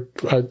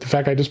the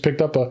fact I just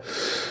picked up one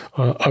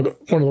of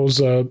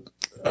those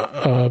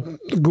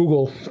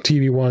Google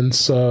TV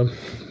ones.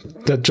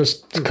 That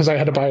just because I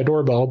had to buy a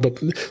doorbell,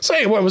 but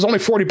it was only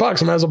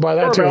 $40. I might as well buy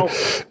that doorbell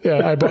too.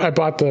 Yeah, I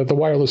bought the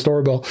wireless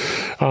doorbell.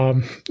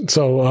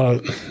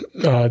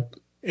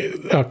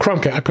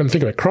 Chromecast. I couldn't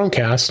think of it.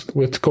 Chromecast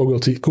with the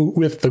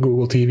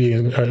Google TV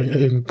and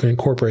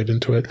incorporated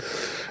into it.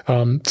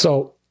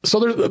 So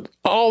there's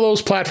all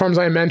those platforms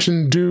I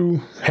mentioned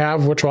do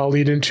have, which I'll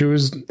lead into,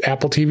 is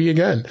Apple TV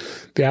again,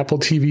 the Apple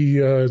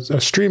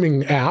TV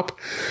streaming app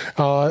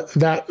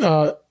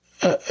that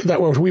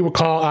what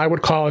I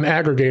would call an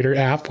aggregator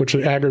app, which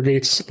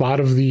aggregates a lot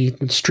of the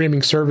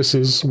streaming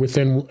services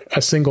within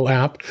a single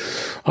app.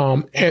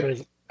 And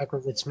it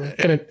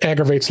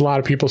aggravates a lot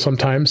of people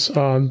sometimes.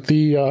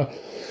 The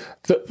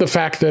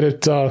fact that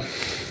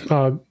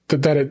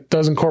it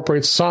does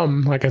incorporate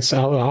some, like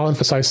I'll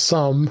emphasize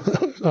some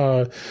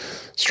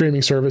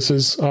streaming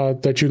services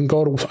that you can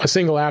go to a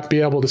single app,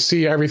 be able to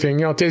see everything.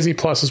 Disney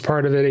Plus is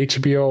part of it,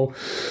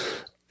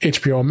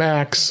 HBO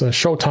Max,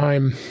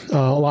 Showtime,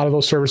 a lot of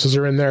those services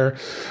are in there.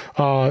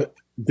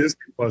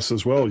 Disney Plus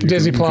as well.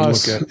 Disney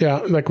Plus, yeah,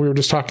 like we were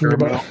just talking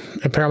about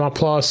Paramount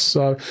Plus.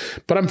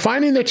 But I'm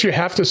finding that you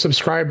have to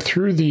subscribe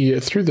through the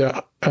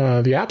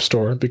App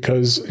Store,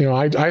 because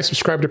I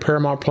subscribe to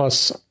Paramount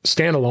Plus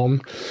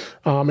standalone,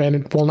 and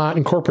it will not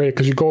incorporate it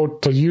because you go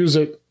to use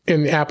it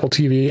in the Apple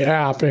TV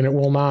app, and it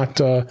will not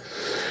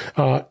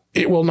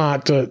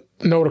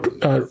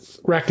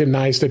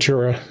recognize that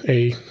you're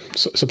a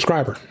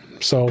subscriber.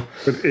 So,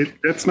 but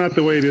that's not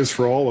the way it is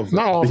for all of them.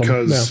 Not all of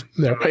them.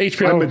 No.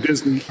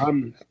 HBO.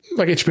 I'm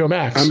like HBO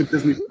Max. I'm a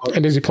Disney Plus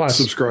and Disney Plus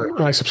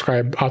subscriber. I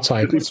subscribe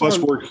outside. Disney Plus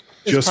works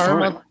just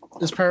fine.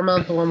 Is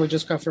Paramount the one we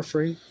just got for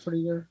free for the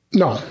year?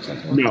 No.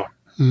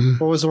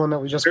 What was the one that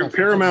we just got?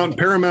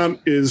 Paramount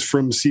is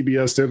from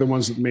CBS. They're the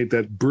ones that made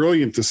that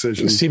brilliant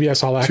decision.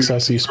 CBS All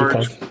Access used to be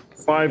called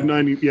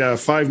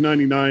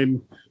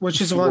 $5.99, which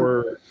is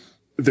for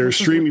their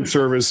streaming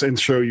service, and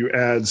show you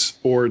ads,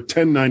 or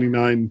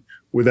 $10.99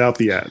 without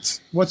the ads.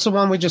 What's the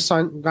one we just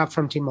got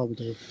from T-Mobile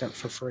to get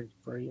for free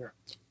for a year?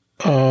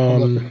 I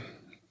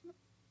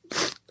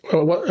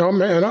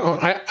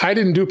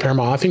didn't do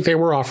Paramount. I think they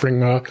were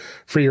offering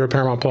free year of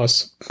Paramount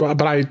Plus,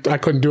 but I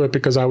couldn't do it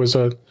because I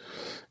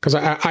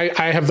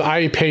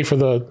pay for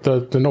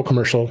the no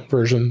commercial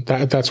version.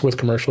 That's with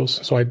commercials,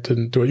 so I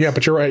didn't do it. Yeah,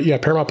 but you're right. Yeah,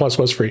 Paramount Plus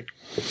was free.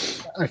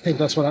 I think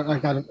that's what I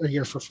got a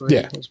year for free.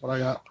 Yeah, that's what I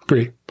got.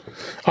 Agree.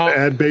 The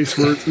ad-based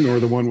version or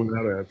the one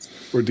without ads,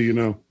 or do you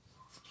know?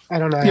 I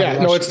don't know. Yeah,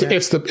 no, it's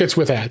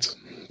with ads,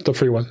 the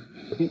free one.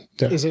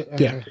 Yeah. Is it?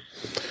 Okay. Yeah.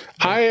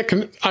 I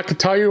can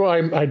tell you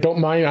I don't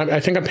mind. I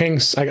think I'm paying.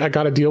 I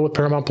got a deal with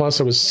Paramount Plus.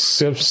 It was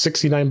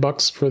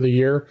 $69 for the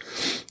year,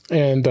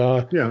 and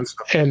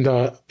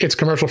it's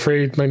commercial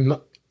free. I mean,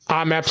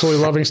 I'm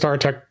absolutely loving Star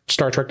Trek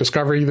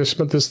Discovery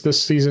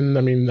this season.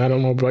 I mean, I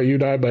don't know about you,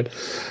 Di, but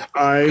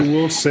I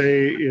will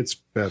say it's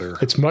better.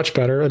 It's much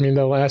better. I mean,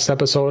 the last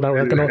episode,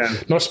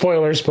 no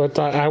spoilers, but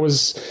I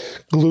was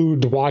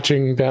glued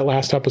watching that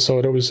last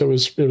episode. It was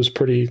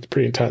pretty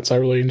intense. I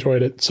really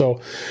enjoyed it.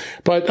 So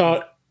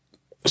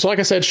like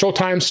I said,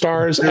 Showtime,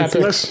 Stars,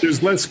 Epix.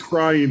 There's less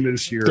crying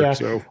this year. Yeah.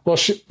 So. Well,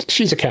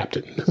 she's a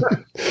captain.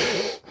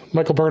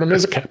 Michael Burnham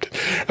is a captain.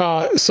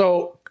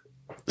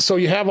 So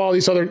you have all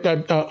these other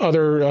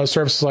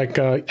services like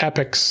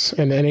Epix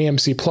and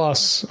AMC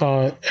Plus.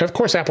 Of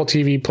course, Apple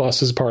TV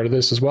Plus is part of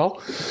this as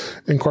well,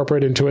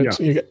 incorporated into it.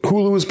 Yeah.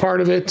 Hulu is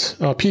part of it.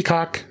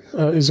 Peacock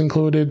is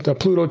included.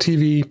 Pluto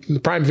TV, the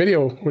Prime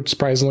Video, which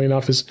surprisingly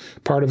enough is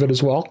part of it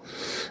as well.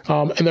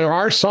 And there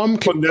are some.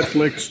 But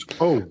Netflix.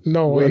 Oh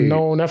no,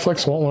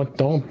 Netflix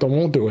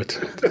won't do it.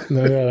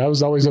 That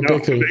was always a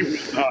big thing.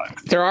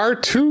 There are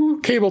two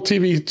cable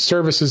TV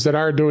services that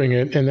are doing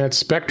it, and that's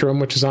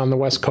Spectrum, which is on the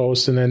West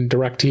Coast, and then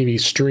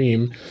DirecTV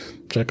Stream.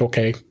 It's like,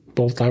 okay,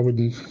 both. I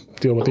wouldn't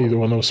deal with either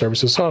one of those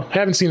services, so I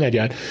haven't seen that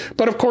yet.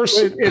 But of course,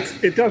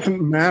 it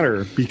doesn't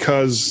matter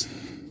because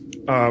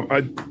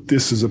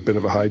this is a bit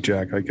of a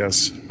hijack, I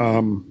guess.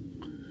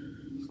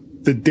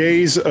 The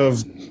days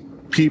of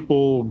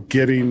people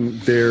getting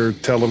their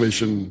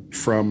television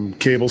from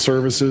cable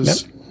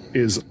services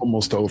is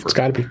almost over. It's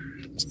got to be.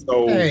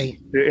 So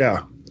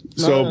yeah.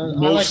 So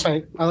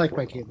I like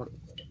my cable.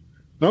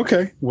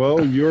 Okay,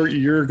 well,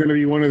 you're going to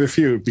be one of the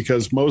few,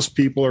 because most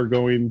people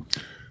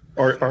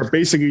are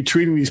basically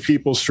treating these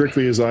people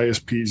strictly as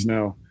ISPs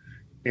now,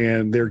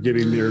 and they're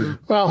getting their.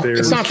 Well,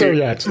 it's not there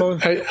yet.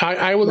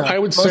 I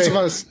would say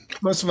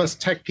most of us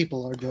tech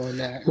people are doing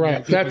that.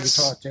 Right. That's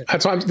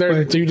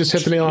what you just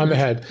hit the nail on the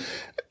head.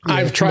 Yeah,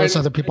 I've tried. Most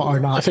other people are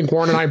not. I think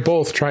Warren and I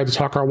both tried to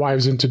talk our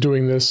wives into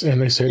doing this, and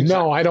they said,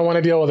 "No, I don't want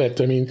to deal with it."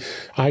 I mean,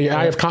 I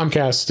have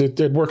Comcast;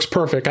 it works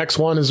perfect.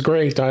 X1 is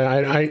great.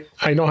 I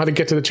know how to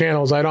get to the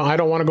channels. I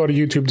don't want to go to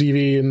YouTube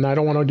TV, and I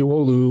don't want to do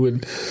Hulu,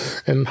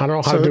 and I don't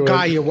know how to do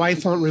it. Your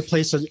wife won't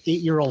replace an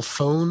 8-year-old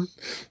phone.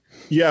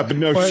 Yeah, but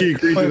no, she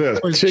agreed to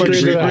that. She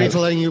agreed to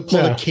letting you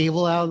pull the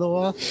cable out of the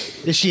wall.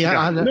 Is she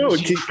on that? No,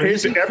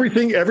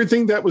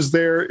 everything that was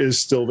there is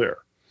still there.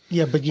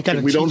 Yeah, but you got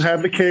to. We don't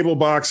have the cable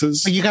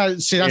boxes. But you got to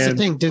see. That's the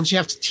thing. Didn't you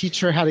have to teach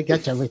her how to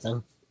get to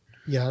everything?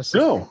 Yes.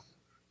 No,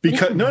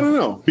 because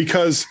no.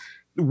 Because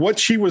what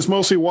she was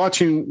mostly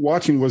watching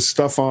was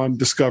stuff on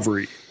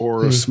Discovery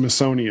or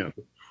Smithsonian,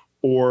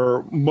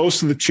 or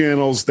most of the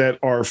channels that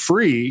are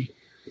free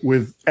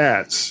with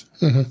ads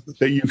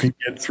that you can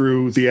get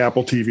through the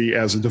Apple TV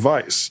as a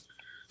device.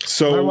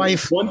 So my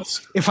wife,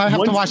 if I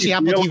have to watch the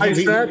Apple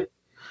TV,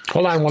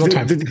 hold on one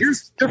time.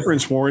 Here's the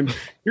difference, Warren.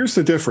 Here's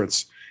the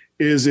difference.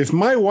 Is if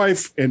my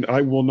wife, and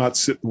I will not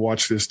sit and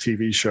watch this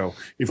TV show,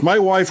 if my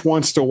wife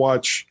wants to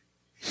watch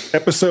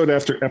episode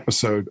after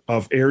episode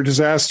of Air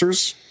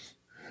Disasters,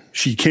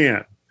 she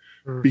can,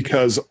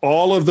 because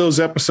all of those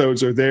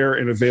episodes are there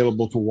and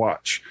available to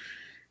watch.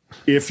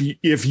 If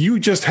you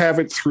just have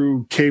it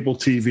through cable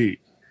TV,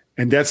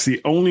 and that's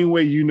the only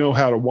way you know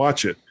how to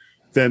watch it,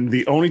 then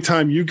the only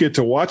time you get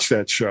to watch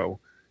that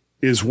show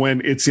is when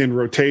it's in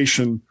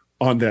rotation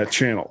on that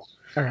channel.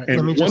 All right,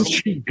 and once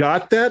she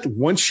got that,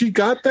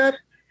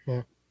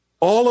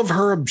 all of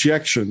her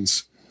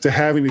objections to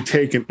having to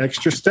take an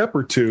extra step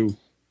or two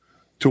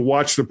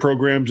watch the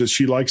programs that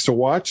she likes to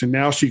watch, and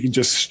now she can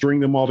just string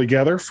them all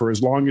together for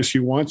as long as she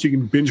wants. You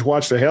can binge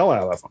watch the hell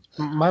out of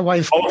them. My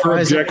wife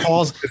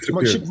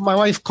my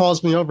wife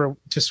calls me over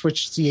to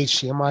switch the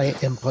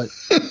HDMI input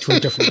to a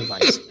different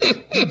device.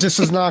 This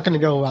is not going to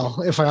go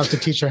well if I have to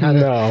teach her how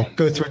to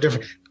go through a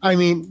different. I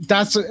mean,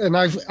 and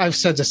I've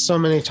said this so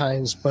many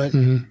times, but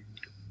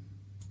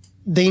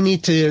they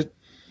need to.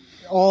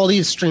 All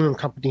these streaming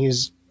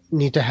companies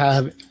need to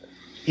have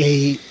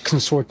a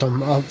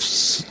consortium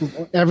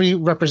of every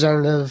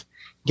representative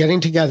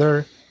getting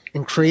together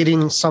and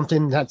creating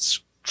something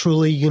that's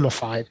truly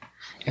unified,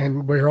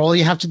 and where all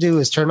you have to do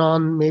is turn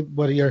on maybe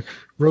whether your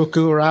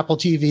Roku or Apple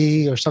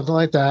TV or something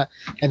like that,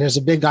 and there's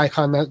a big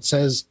icon that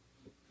says,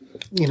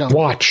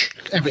 watch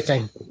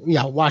everything.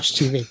 Yeah, watch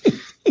TV,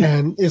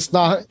 and it's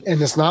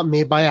not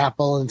made by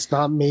Apple, and it's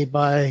not made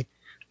by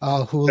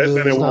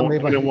Hulu.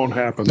 It won't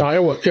happen. No,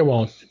 it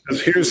won't.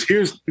 Here's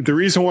the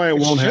reason why it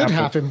won't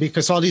happen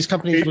because all these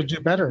companies would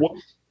do better.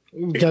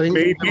 It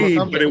may be,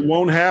 but it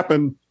won't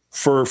happen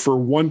for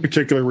one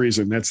particular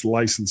reason. That's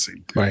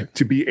licensing. Right.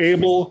 To be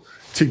able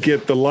to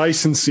get the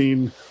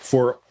licensing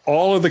for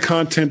all of the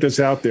content that's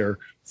out there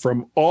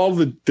from all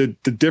the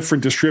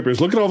different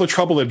distributors. Look at all the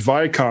trouble that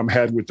Viacom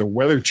had with the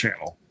Weather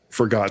Channel,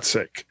 for God's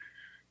sake.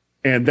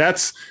 And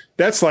that's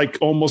like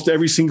almost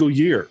every single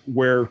year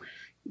where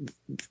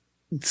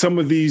some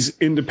of these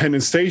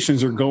independent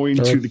stations are going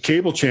to the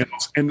cable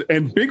channels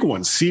and big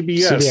ones,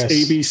 CBS.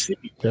 ABC,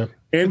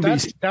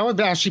 NBC. That would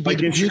actually be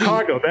like in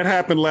Chicago. That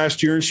happened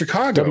last year in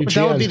Chicago. WGN.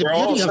 That would be the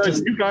beauty of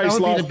this. You guys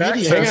lost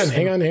access.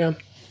 Hang on.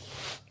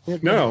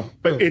 No,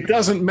 but it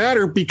doesn't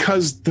matter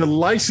because the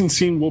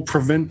licensing will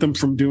prevent them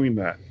from doing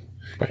that.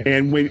 Right.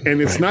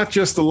 And it's not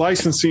just the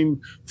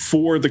licensing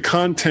for the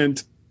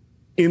content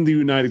in the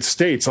United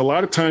States. A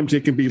lot of times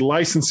it can be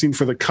licensing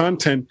for the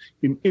content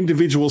in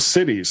individual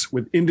cities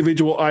with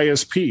individual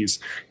ISPs,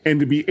 and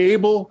to be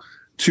able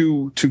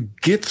to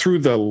get through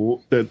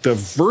the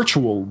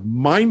virtual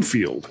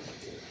minefield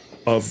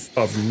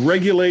of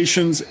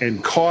regulations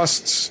and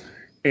costs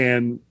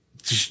and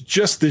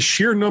just the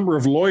sheer number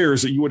of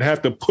lawyers that you would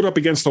have to put up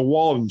against a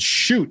wall and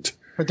shoot.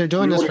 But they're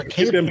doing this for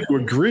cable. Get them to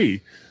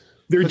agree.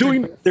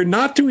 They're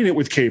not doing it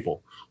with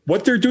cable.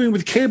 What they're doing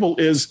with cable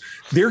is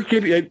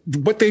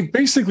what they've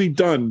basically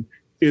done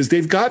is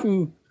they've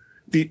gotten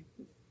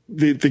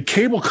the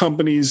cable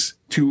companies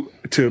to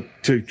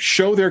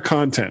show their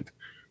content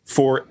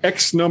for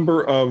X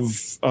number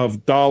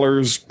of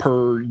dollars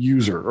per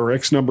user or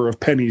X number of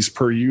pennies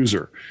per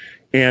user.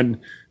 And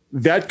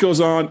that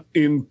goes on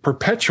in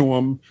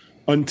perpetuum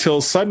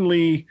until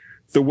suddenly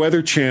the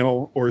Weather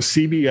Channel or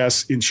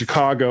CBS in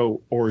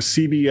Chicago or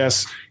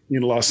CBS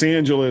in Los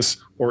Angeles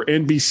or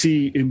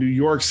NBC in New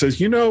York says,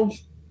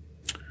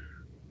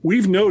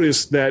 we've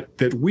noticed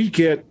that we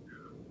get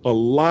a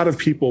lot of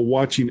people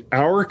watching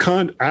our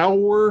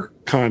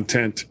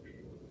content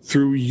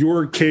through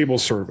your cable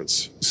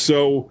service.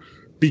 So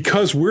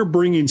because we're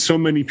bringing so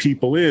many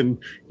people in,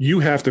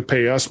 you have to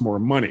pay us more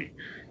money.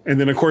 And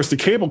then, of course, the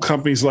cable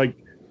company's like,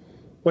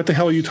 what the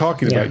hell are you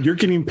talking about? You're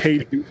getting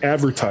paid to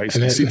advertise.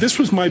 See, this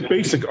was my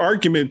basic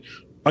argument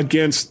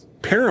against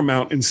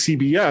Paramount and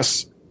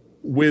CBS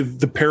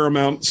with the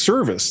Paramount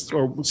service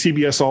or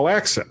CBS All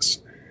Access.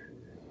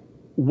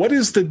 What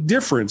is the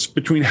difference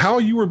between how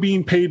you were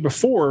being paid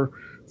before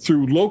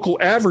through local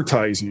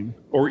advertising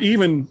or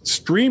even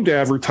streamed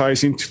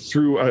advertising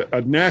through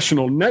a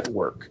national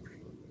network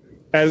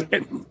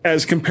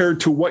as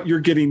compared to what you're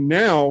getting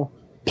now,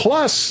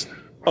 plus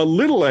a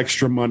little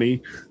extra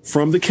money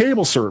from the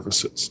cable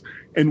services?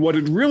 And what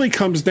it really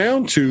comes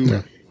down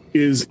to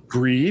is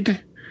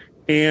greed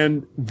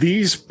and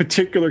these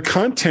particular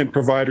content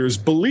providers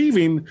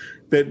believing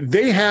that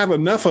they have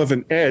enough of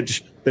an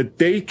edge that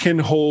they can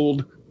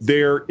hold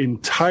their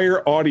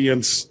entire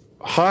audience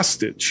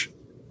hostage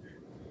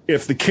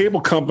if the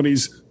cable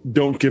companies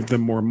don't give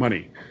them more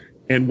money.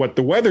 And what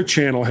the Weather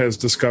Channel has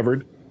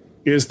discovered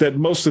is that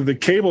most of the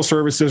cable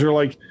services are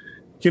like,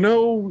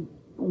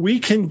 we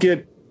can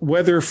get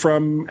weather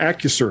from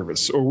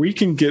AccuService, or we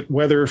can get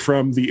weather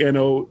from the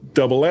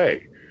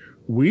NOAA.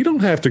 We don't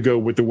have to go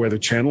with the Weather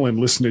Channel and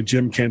listen to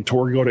Jim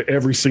Cantor go to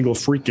every single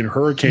freaking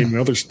hurricane and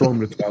other storm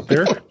that's out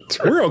there.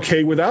 We're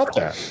okay without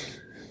that.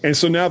 And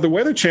so now the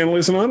Weather Channel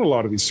isn't on a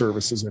lot of these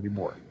services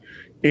anymore.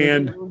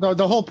 And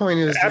the whole point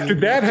is after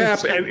that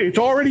happened, and it's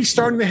already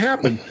starting to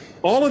happen.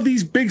 All of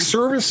these big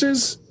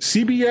services,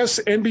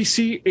 CBS,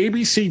 NBC,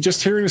 ABC,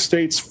 just here in the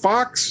States,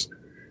 Fox,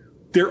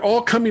 they're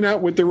all coming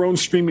out with their own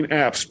streaming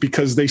apps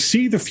because they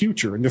see the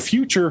future. And the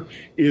future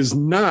is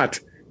not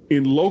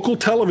in local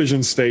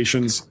television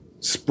stations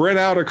spread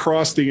out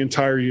across the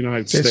entire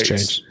United States. It's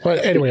changed.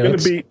 But anyway,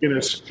 it's going to be in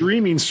a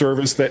streaming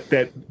service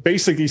that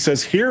basically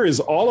says, here is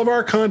all of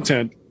our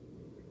content.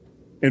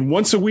 And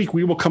once a week,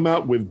 we will come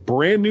out with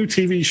brand new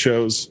TV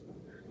shows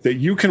that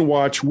you can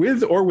watch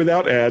with or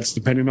without ads,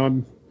 depending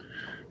on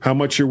how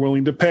much you're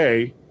willing to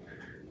pay.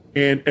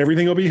 and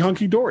everything will be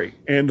hunky-dory.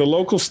 And the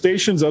local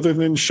stations, other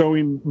than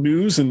showing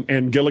news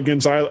and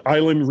Gilligan's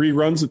Island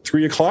reruns at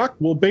 3:00,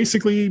 will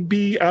basically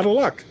be out of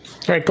luck.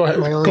 All right, go ahead.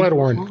 Go ahead,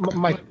 Warren.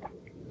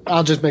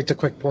 I'll just make the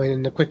quick point,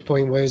 and the quick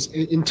point was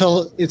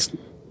until it's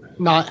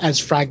not as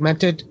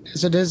fragmented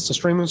as it is, the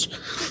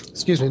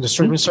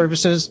streaming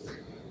services,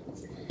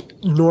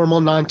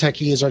 normal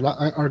non-techies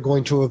are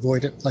going to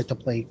avoid it like the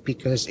plague,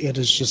 because it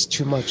is just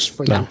too much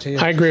for them to.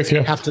 I agree with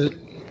you. Have to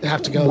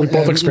go. We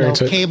both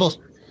experience it.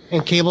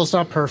 Cable's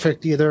not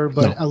perfect either,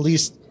 but at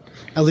least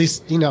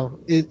it's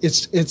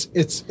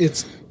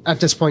at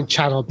this point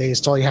channel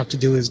based. All you have to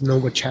do is know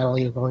what channel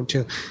you're going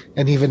to,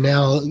 and even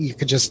now you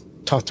could just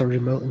talk to the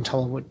remote and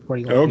tell them where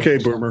you want. Okay,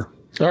 boomer.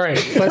 All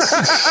right, let's.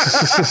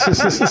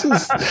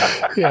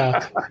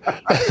 Yeah.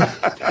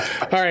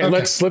 All right, okay.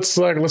 Let's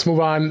move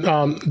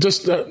on.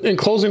 Just in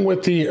closing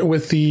with the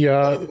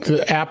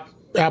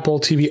Apple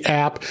TV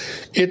app,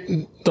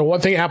 the one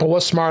thing Apple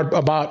was smart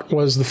about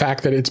was the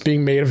fact that it's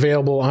being made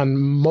available on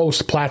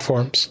most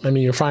platforms. I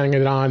mean, you're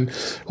finding it on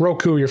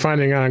Roku, you're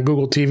finding it on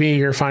Google TV,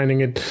 you're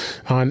finding it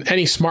on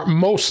any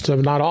most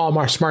of, not all,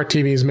 our smart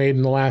TVs made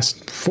in the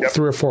last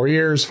 3 or 4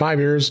 years, 5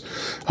 years.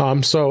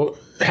 So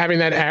having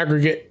that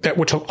aggregate,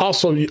 which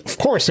also, of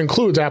course,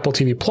 includes Apple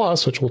TV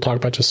Plus, which we'll talk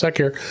about just a sec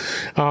here,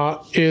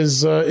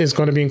 is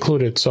going to be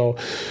included. So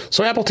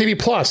Apple TV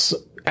Plus.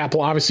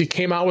 Apple obviously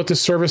came out with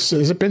this service.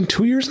 Has it been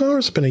 2 years now, or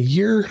has it been a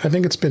year? I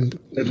think it's been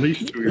at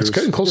least 2 years. It's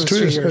getting close to 2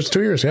 years. It's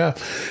 2 years, yeah.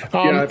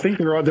 I think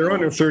they're on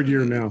their third year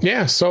now.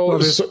 Yeah, so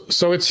it's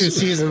 2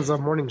 seasons of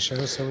morning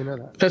shows, so we know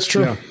that. That's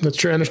true. Yeah. That's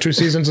true. And there's 2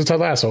 seasons of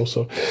Ted Lasso.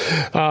 So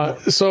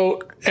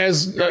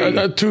as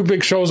 2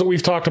 big shows that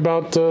we've talked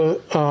about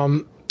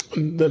that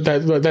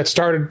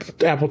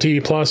started Apple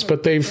TV Plus,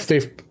 but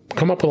they've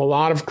come up with a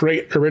lot of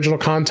great original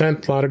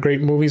content, a lot of great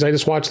movies. I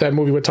just watched that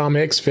movie with Tom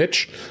Hanks,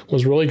 Fitch,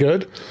 was really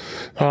good.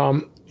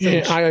 I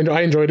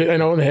enjoyed it. I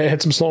know it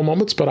had some slow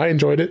moments, but I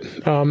enjoyed it.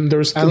 I'm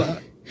just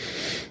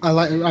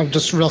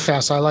real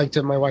fast. I liked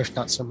it. My wife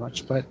not so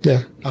much, but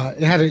yeah,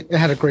 it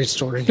had a great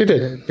story. It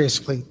did.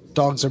 Basically,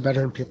 dogs are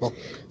better than people.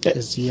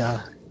 Is the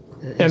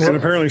and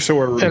apparently so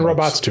are robots. And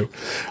robots too.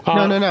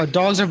 No.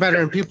 Dogs are better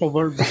than people.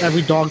 But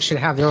every dog should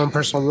have their own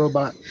personal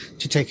robot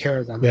to take care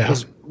of them. Yeah.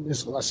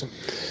 Is a lesson.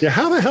 Yeah,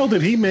 how the hell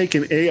did he make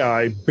an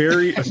AI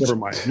bury? Never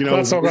mind.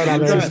 That's all right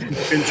on there. And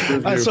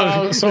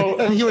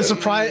he was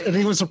surprised. And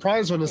he was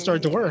surprised when it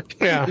started to work.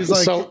 Yeah. He's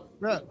like, wow.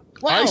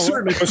 I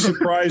certainly was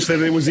surprised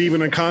that it was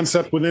even a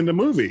concept within the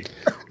movie.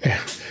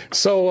 Yeah.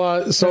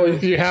 So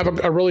you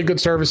have a really good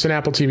service in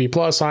Apple TV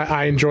Plus.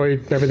 I enjoy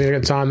everything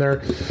that's on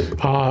there,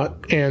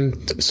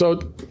 and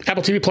so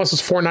Apple TV Plus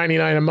is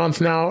 $4.99 a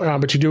month now.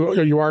 But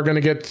you are going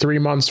to get 3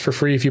 months for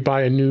free if you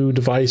buy a new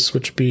device,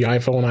 which would be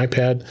iPhone,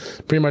 iPad,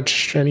 pretty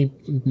much any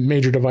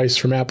major device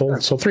from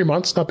Apple. So 3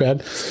 months, not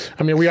bad.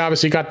 I mean, we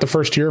obviously got the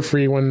first year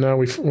free when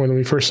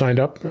we first signed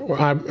up.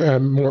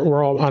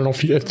 We're all, I don't know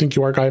if I think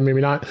you are, Guy,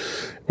 maybe not.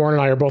 Warren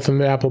and I are both in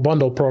the Apple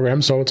Bundle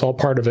program, so it's all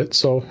part of it.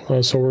 So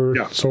we're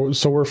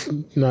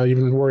not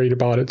even worried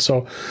about it.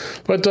 So,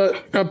 but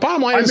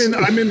bottom line is,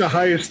 I'm in the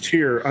highest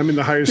tier. I'm in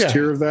the highest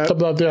tier of that.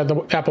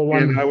 The Apple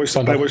One. And I was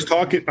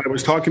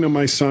talking to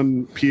my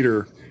son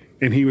Peter,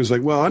 and he was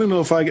like, "Well, I don't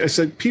know if I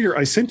said, Peter,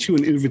 I sent you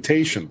an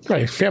invitation.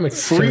 Right,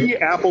 free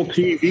Apple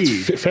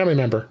TV, family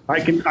member. I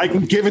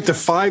can give it to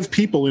 5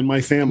 people in my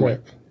family.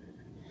 Right.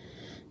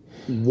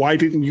 Why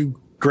didn't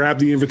you grab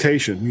the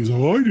invitation?" He's like,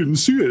 "Oh, I didn't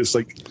see it." It's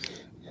like,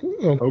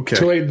 okay,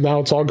 too late now.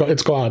 It's all gone.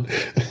 It's gone.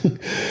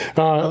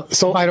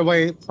 So by the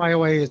way,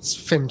 it's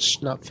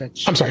Finch, not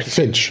Fitch. I'm sorry,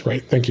 Finch.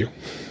 Right. Thank you.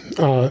 It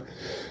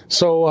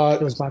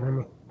was bothering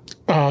me.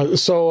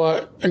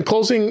 So in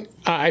closing,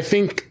 I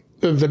think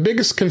the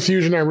biggest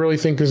confusion I really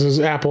think is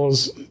Apple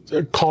is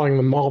calling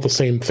them all the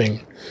same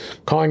thing,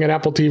 calling it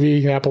Apple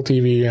TV, Apple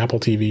TV, Apple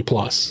TV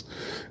Plus.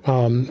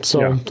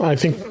 I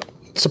think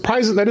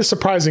that is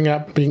surprising.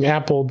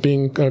 Apple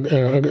being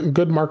a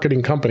good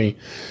marketing company,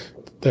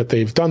 that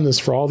they've done this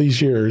for all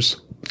these years,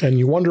 and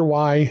you wonder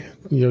why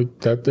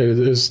that it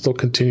is still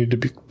continued to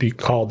be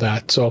called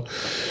that. So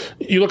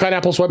you look at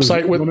Apple's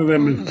website, one of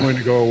them is going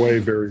to go away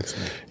very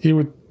soon. You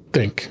would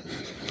think.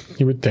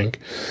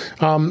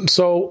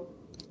 So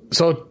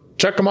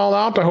check them all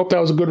out. I hope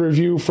that was a good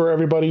review for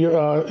everybody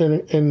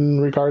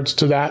in regards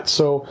to that.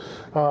 So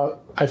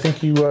I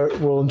think you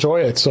will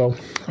enjoy it. So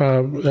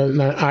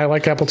I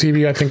like Apple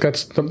TV. I think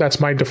that's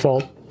my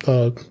default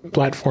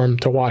platform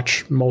to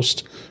watch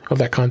most of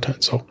that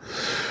content. So,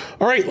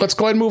 all right, let's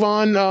go ahead and move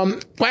on.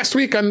 Last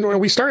week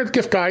we started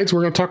gift guides.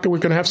 We're going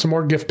to have some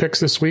more gift picks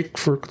this week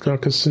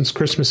because since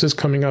Christmas is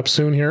coming up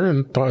soon here,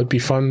 and thought it'd be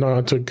fun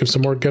to give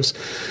some more gifts.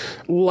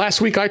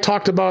 Last week I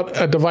talked about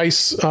a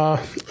device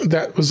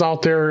that was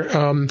out there.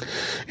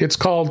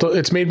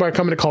 It's made by a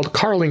company called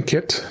CarLink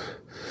Kit.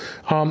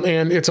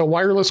 and it's a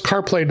wireless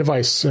CarPlay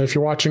device. If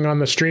you're watching on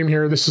the stream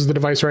here, this is the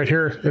device right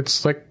here.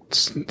 It's like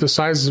the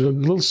size a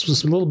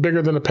little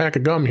bigger than a pack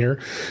of gum here,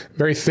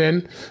 very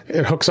thin.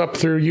 It hooks up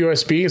through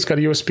USB. It's got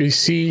a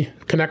USB-C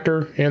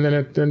connector, and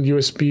then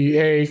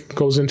USB-A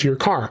goes into your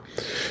car,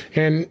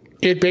 and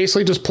it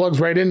basically just plugs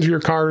right into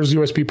your car's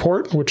USB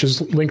port, which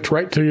is linked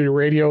right to your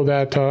radio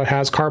that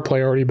has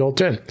CarPlay already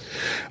built in.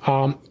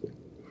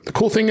 The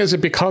cool thing is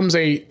it becomes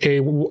a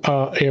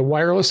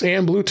wireless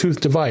and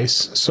Bluetooth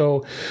device.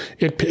 So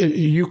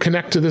you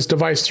connect to this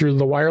device through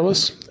the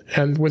wireless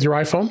and with your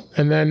iPhone,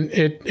 and then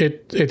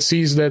it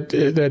sees that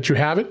you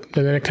have it,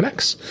 and then it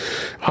connects.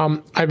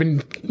 I've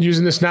been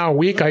using this now a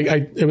week.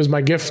 It was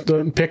my gift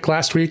pick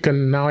last week,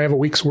 and now I have a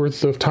week's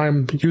worth of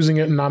time using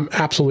it, and I'm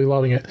absolutely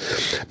loving it.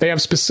 They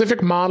have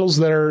specific models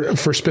that are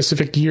for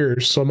specific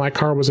years. So my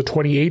car was a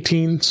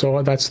 2018,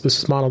 so that's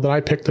this model that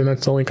I picked, and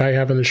that's the link I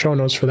have in the show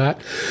notes for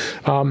that.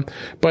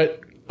 But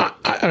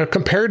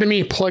compared to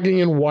me plugging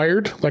in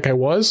wired like I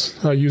was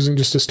using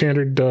just a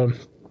standard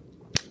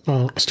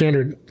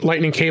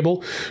lightning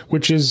cable,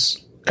 which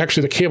is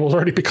actually the cable is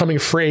already becoming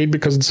frayed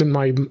because it's in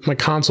my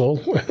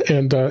console,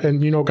 and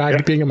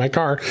being in my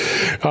car,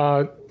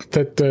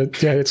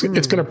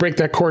 it's going to break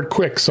that cord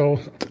quick. So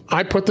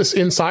I put this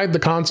inside the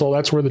console.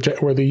 That's where the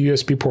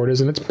USB port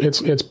is, and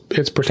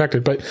it's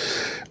protected. But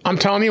I'm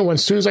telling you,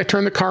 as soon as I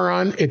turn the car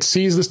on, it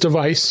sees this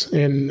device,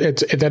 and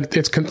it's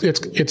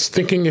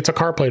thinking it's a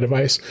CarPlay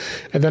device,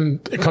 and then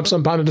it comes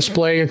up on a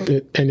display,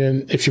 and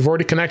then if you've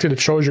already connected, it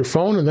shows your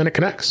phone, and then it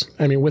connects.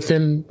 I mean,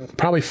 within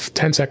probably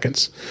 10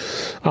 seconds.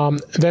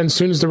 Then as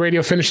soon as the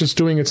radio finishes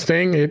doing its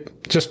thing, it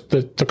just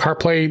the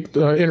CarPlay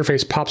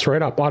interface pops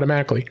right up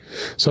automatically.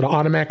 So it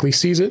automatically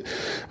sees it.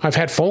 I've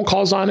had phone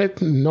calls on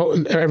it. No,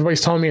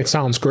 everybody's telling me it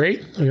sounds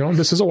great.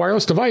 This is a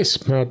wireless device.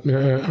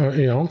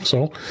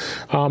 So.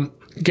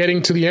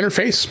 Getting to the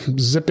interface,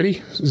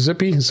 zippy,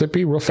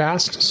 real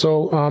fast.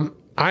 So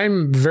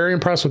I'm very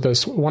impressed with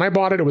this. When I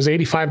bought it, it was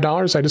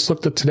 $85. I just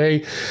looked at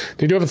today.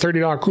 They do have a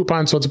 $30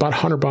 coupon, so it's about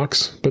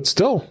 $100. But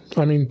still,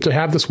 I mean, to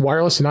have this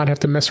wireless and not have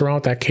to mess around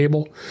with that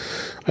cable,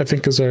 I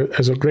think is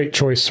a great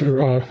choice. Get in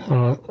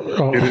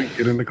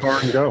the car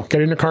and go.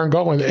 Get in the car and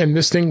go, and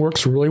this thing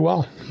works really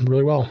well.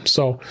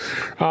 So.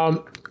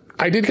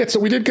 We did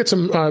get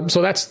some,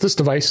 so that's this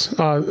device.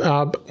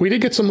 We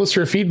did get some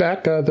listener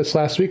feedback this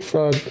last week.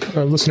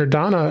 Listener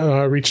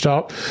Donna reached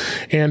out,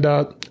 and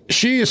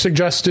she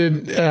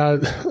suggested,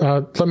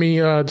 let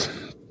me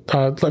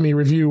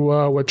review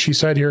what she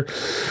said here.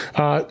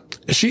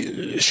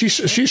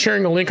 She's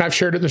sharing a link. I've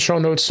shared it in the show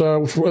notes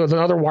with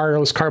another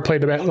wireless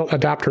CarPlay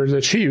adapter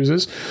that she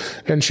uses,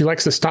 and she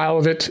likes the style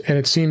of it, and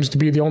it seems to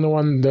be the only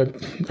one that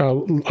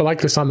I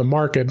like this on the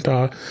market.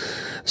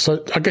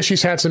 So I guess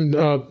she's had some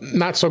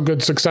not so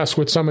good success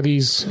with some of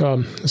these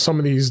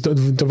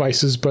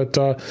devices, but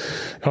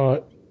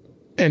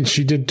and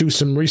she did do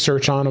some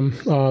research on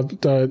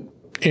them.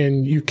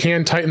 And you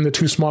can tighten the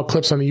two small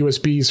clips on the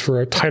USBs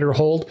for a tighter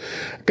hold,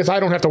 because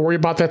I don't have to worry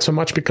about that so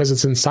much because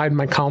it's inside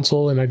my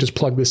console and I just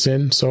plug this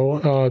in.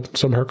 So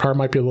her car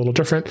might be a little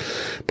different,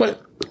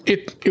 but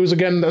it was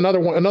again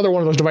another one of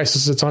those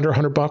devices that's under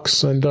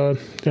 $100.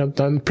 And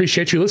I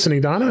appreciate you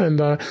listening, Donna,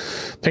 and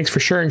thanks for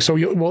sharing. So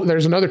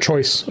there's another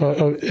choice of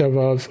a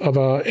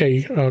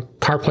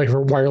CarPlay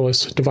for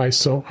wireless device.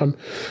 So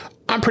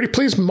I'm pretty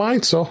pleased with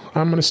mine, so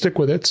I'm going to stick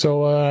with it.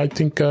 So I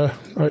think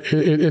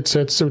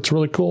it's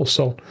really cool.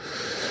 So,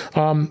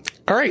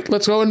 all right,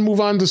 let's go and move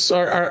on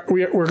to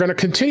we're going to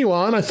continue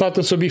on. I thought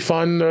this would be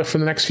fun for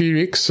the next few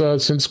weeks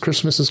since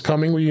Christmas is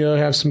coming. We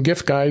have some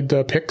gift guide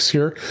picks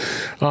here,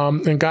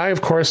 and Guy,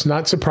 of course,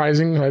 not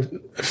surprising. A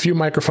few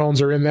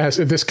microphones are in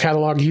this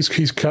catalog he's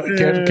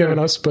given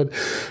us. But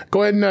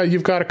go ahead and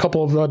you've got a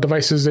couple of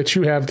devices that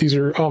you have. These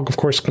are all, of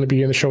course, going to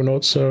be in the show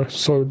notes. So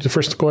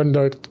first, go ahead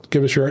and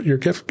give us your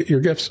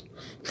gifts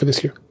for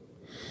this year.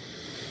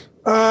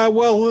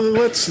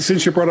 Well,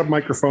 since you brought up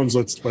microphones,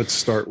 let's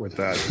start with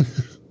that.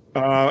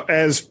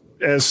 As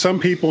some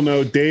people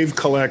know, Dave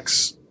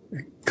collects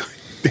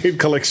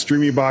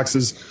streaming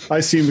boxes. I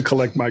seem to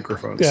collect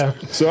microphones. Yeah.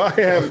 So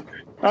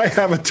I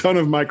have a ton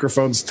of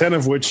microphones, 10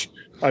 of which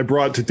I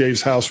brought to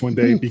Dave's house one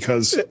day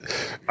because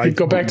I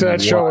go back to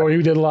that show where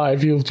you did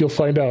live. You'll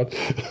find out.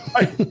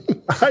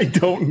 I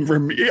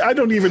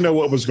don't even know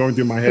what was going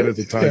through my head at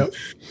the time. Yeah.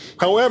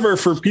 However,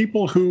 for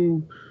people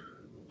who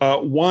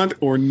want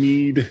or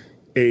need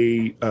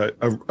a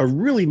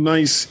really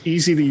nice,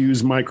 easy to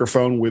use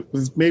microphone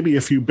with maybe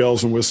a few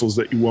bells and whistles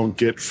that you won't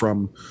get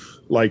from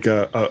like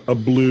a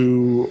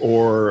Blue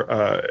or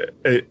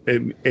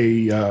an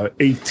ATR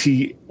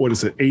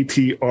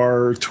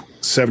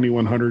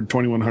 7100,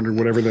 2100,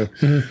 whatever the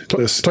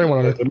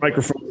 2100 the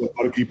microphone. A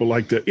lot of people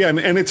like that. Yeah,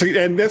 and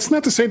that's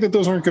not to say that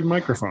those aren't good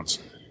microphones.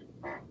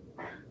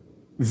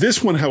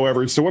 This one,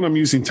 however, it's the one I'm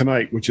using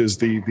tonight, which is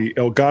the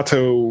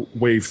Elgato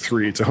Wave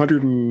 3. It's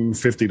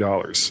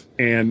 $150,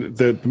 and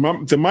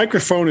the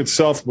microphone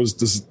itself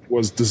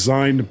was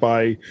designed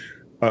by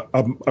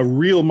a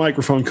real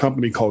microphone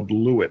company called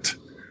Lewitt.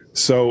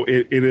 So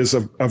it is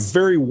a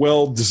very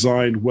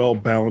well-designed,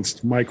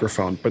 well-balanced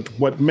microphone. But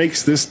what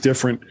makes this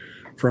different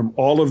from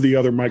all of the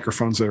other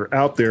microphones that are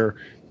out there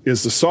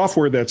is the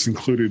software that's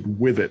included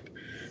with it.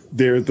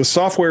 The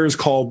software is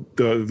called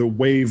the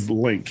Wave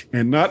Link.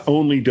 And not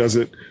only does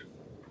it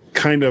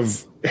kind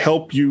of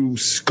help you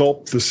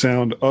sculpt the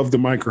sound of the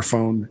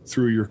microphone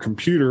through your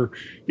computer,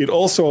 it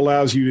also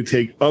allows you to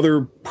take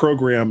other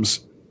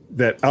programs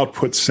that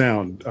output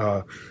sound,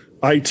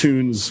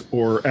 iTunes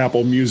or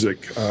Apple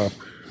Music,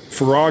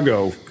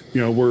 Farrago.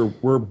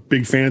 We're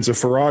big fans of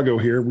Farrago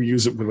here. We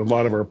use it with a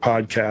lot of our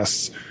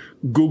podcasts.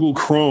 Google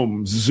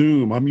Chrome,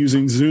 Zoom. I'm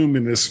using Zoom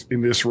in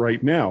this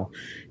right now.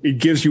 It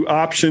gives you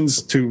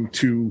options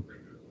to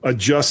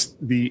adjust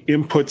the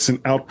inputs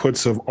and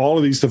outputs of all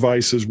of these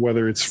devices,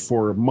 whether it's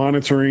for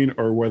monitoring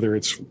or whether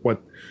it's what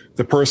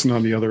the person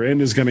on the other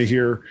end is going to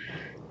hear.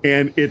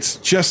 And it's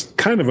just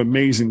kind of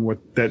amazing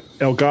that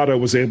Elgato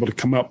was able to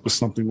come up with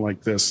something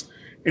like this.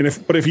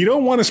 But if you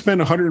don't want to spend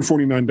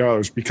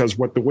 $149, because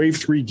what the Wave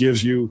 3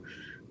 gives you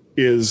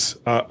is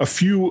a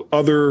few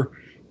other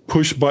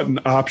push button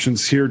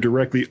options here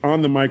directly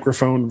on the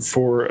microphone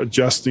for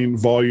adjusting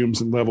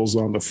volumes and levels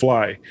on the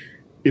fly.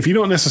 If you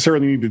don't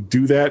necessarily need to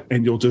do that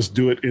and you'll just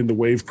do it in the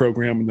Wave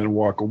program and then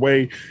walk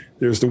away,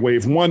 there's the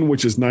Wave 1,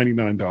 which is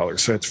 $99.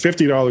 So that's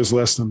 $50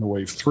 less than the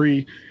Wave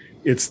 3.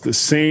 It's the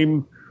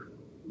same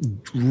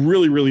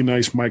really, really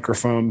nice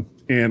microphone,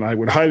 and I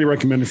would highly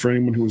recommend it for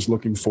anyone who is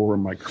looking for a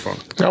microphone.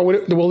 Now,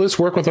 will this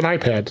work with an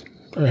iPad?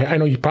 I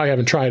know you probably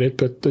haven't tried it,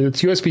 but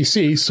it's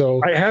USB-C,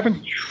 so... I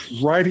haven't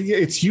tried it yet.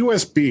 It's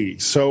USB,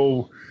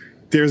 so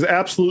there's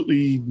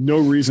absolutely no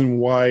reason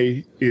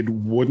why it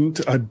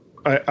wouldn't.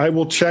 I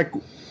will check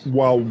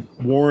while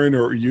Warren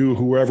or you,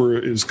 whoever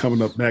is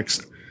coming up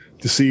next,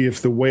 to see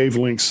if the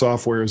WaveLink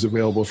software is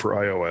available for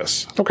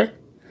iOS. Okay.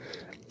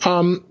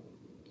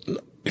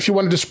 If you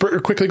wanted to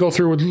quickly go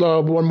through with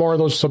one more of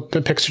those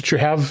picks that you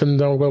have, and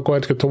we'll go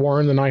ahead and get to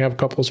Warren, and I have a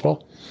couple as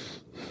well.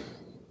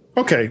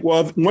 Okay.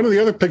 Well, one of the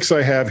other picks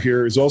I have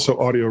here is also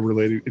audio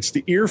related. It's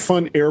the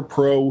Earfun Air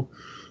Pro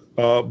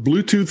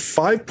Bluetooth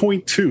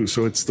 5.2.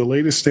 So it's the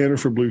latest standard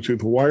for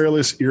Bluetooth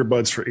wireless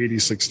earbuds for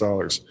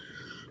 $86.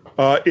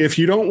 If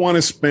you don't want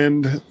to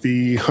spend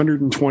the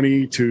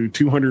 $120 to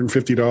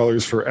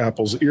 $250 for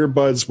Apple's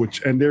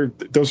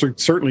earbuds, those are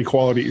certainly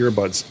quality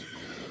earbuds.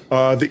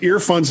 The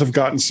Earfuns have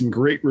gotten some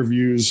great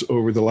reviews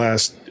over the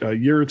last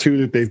year or two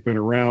that they've been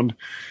around,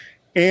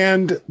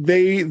 and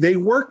they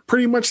work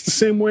pretty much the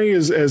same way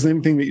as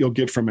anything that you'll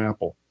get from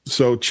Apple.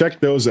 So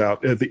check those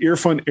out. The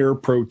Earfun Air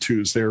Pro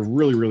 2s, they're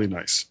really, really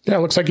nice. Yeah,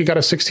 it looks like you got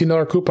a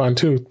 $16 coupon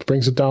too. It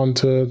brings it down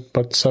to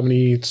about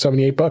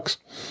 $78.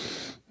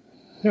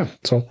 Yeah,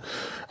 so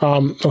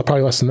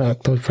probably less than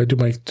that. But if I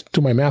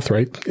do my math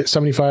right,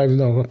 75.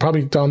 No,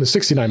 probably down to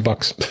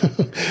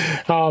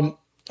 $69. Yeah.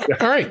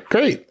 All right,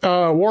 great.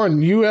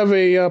 Warren, you have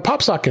a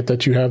pop socket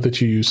that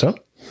you use, huh?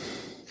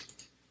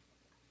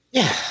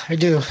 Yeah, I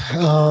do.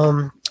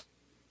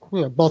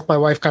 Both my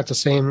wife got the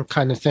same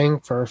kind of thing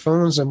for our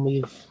phones, and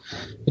we've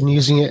been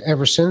using it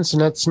ever since.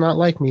 And that's not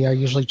like me. I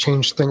usually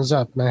change things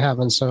up, and I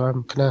haven't. So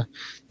I'm gonna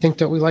think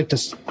that we like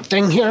this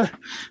thing here,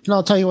 and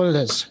I'll tell you what it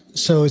is.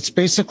 So it's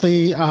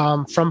basically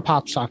from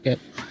PopSocket,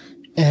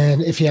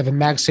 and if you have a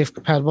MagSafe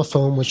compatible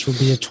phone, which would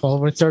be a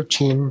 12 or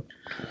 13,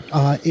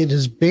 it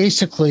is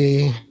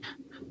basically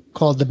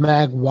called the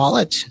Mag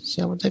Wallet. Is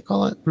that what they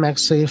call it?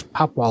 MagSafe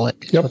Pop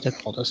Wallet is what they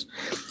call this.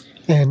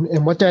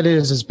 And what that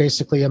is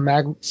basically a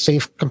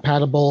MagSafe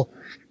compatible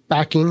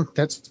backing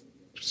that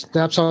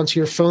snaps onto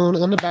your phone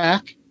on the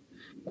back.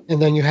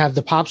 And then you have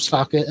the pop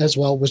socket as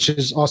well, which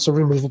is also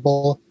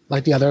removable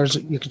like the others.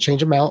 You can change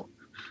them out.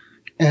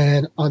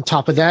 And on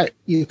top of that,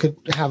 you could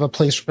have a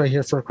place right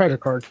here for a credit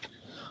card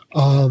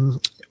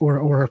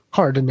or a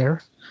card in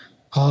there.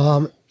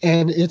 And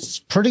it's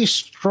pretty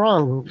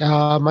strong.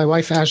 My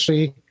wife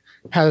actually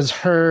has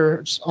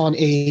hers on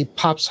a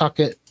pop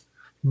socket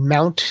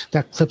mount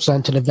that clips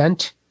onto the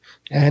vent,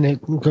 and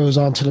it goes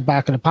onto the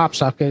back of the pop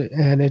socket,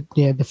 and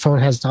the phone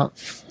has not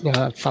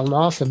fallen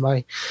off, and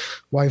my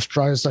wife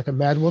drives like a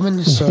mad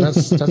woman, so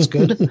that's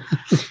good.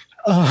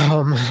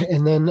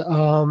 And then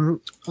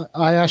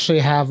I actually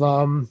have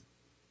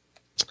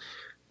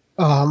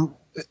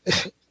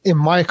in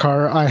my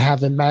car I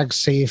have a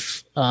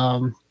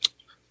MagSafe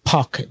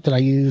puck that I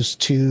use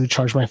to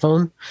charge my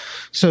phone.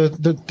 So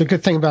the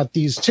good thing about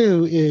these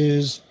two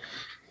is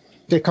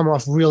they come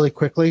off really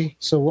quickly.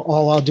 So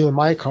all I'll do in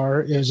my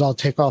car is I'll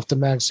take off the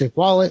MagSafe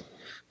wallet,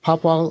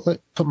 pop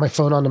wallet, put my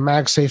phone on the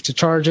MagSafe to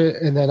charge it,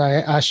 and then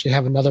I actually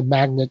have another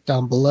magnet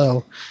down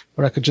below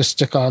where I could just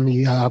stick on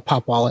the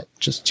pop wallet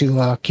just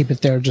to keep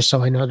it there, just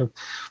so I know to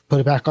put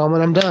it back on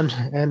when I'm done.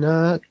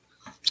 And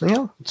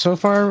so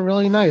far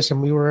really nice. And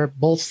we were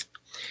both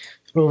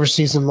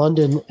overseas in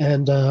London,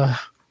 and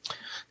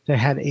they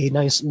had a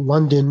nice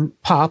London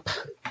pop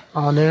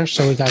on there,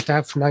 so we got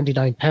that for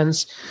 99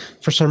 pence.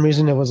 For some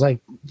reason, it was like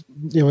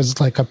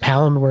a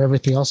pound, where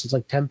everything else is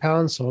like 10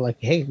 pounds. So like,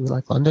 hey, we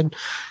like London,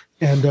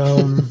 and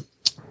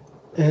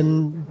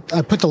and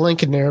I put the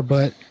link in there.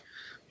 But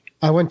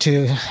I must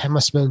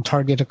have been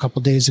Target a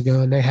couple days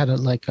ago, and they had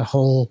like a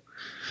whole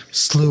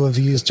slew of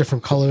these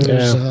different colors.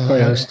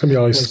 Yeah, it's gonna be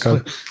always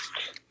good.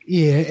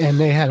 Yeah, and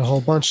they had a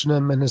whole bunch of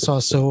them, and it's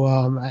also,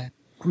 I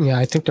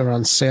think they're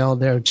on sale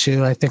there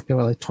too. I think they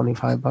were like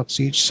 $25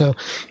 each. So,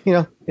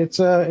 it's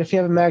if you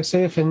have a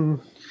MagSafe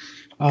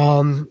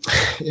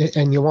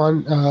and you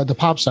want the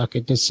pop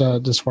socket,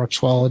 this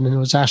works well. And then it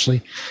was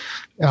actually,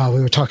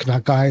 we were talking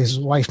about Guy's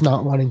wife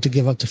not wanting to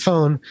give up the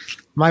phone.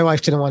 My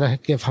wife didn't want to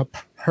give up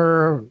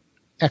her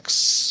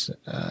X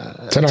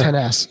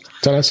 10S.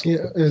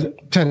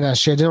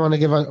 10S. She didn't want to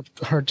give up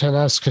her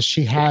 10S because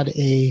she had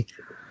a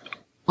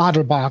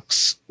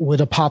OtterBox with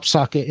a pop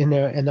socket in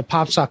there, and the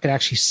pop socket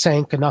actually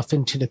sank enough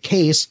into the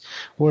case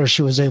where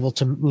she was able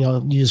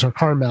to, use her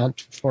car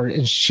mount for it.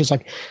 And she's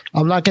like,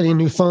 "I'm not getting a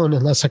new phone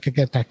unless I could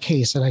get that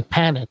case." And I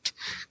panicked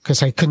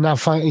because I could not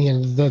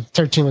find. The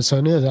 13 was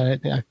so new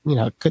that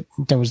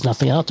there was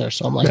nothing out there.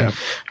 So I'm like, "All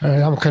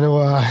right, I'm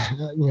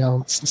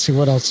going to see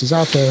what else is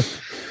out there."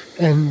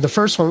 And the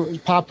first one,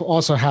 Pop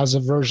also has a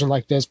version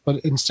like this,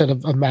 but instead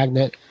of a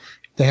magnet,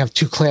 they have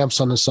 2 clamps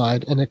on the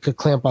side, and it could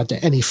clamp onto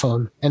any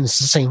phone. And it's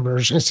the same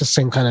version. It's the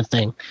same kind of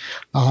thing.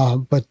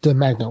 But the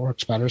magnet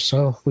works better.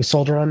 So we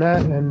sold her on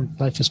that, and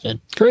life is good.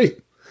 Great.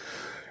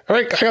 All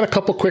right. I got a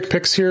couple quick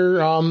picks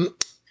here.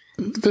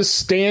 This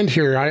stand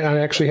here, I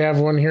actually have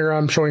one here.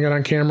 I'm showing it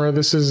on camera.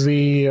 This is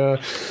the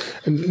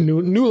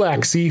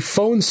Nulaxy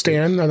phone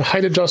stand,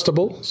 height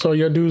adjustable. So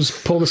you do is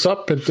pull this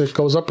up. It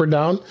goes up or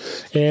down,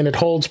 and it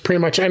holds pretty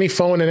much any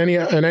phone and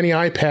any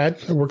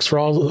iPad. It works for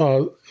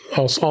all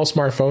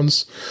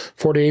smartphones,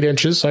 48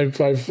 inches. I've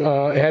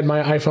had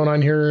my iPhone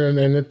on here, and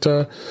it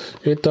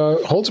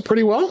holds it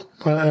pretty well.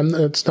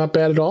 It's not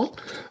bad at all.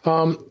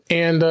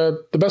 And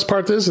the best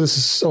part is this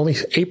is only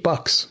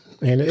 $8.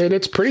 And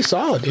it's pretty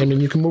solid. I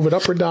mean, you can move it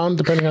up or down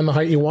depending on the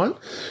height you want.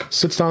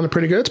 Sits down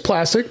pretty good. It's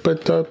plastic,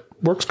 but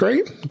works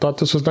great. I thought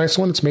this was a nice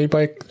one. It's made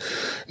by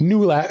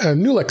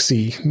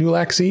Nulaxy,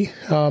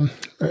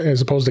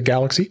 as opposed to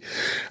Galaxy.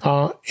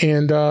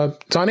 And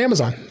it's on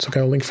Amazon. So I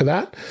got a link for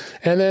that.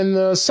 And then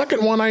the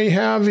second one I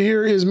have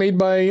here is made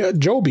by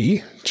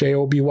Joby,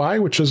 Joby,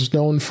 which is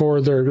known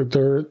for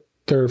their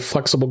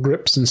flexible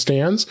grips and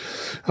stands.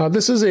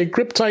 This is a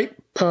grip tight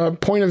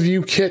point of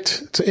view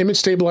kit. It's an image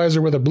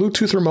stabilizer with a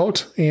Bluetooth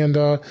remote, and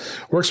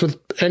works with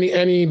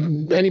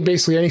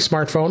basically any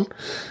smartphone.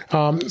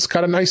 It's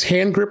got a nice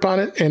hand grip on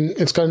it, and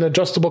it's got an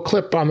adjustable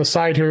clip on the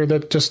side here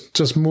that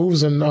just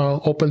moves and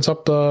opens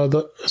up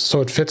so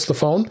it fits the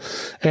phone.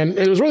 And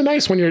it was really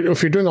nice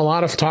if you're doing a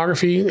lot of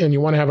photography and you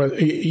want to have an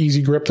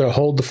easy grip to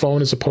hold the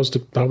phone as opposed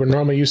to how we're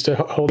normally used to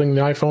holding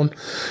the iPhone.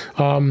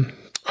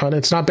 And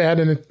it's not bad,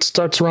 and it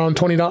starts around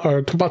 $20 or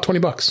about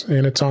 $20,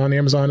 and it's on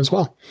Amazon as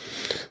well.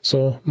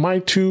 So my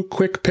 2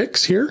 quick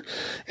picks here,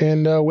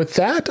 and with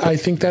that, I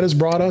think that has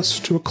brought us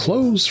to a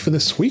close for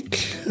this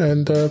week.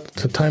 And the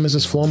time has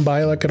just flown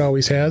by like it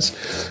always has,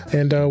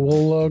 and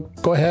we'll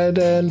go ahead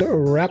and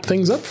wrap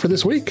things up for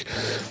this week.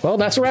 Well,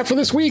 that's a wrap for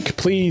this week.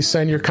 Please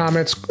send your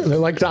comments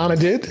like Donna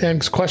did,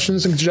 and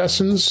questions and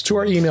suggestions to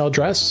our email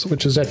address,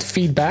 which is at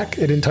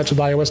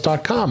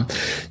feedback@intouchwithios.com.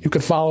 You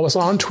can follow us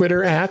on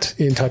Twitter at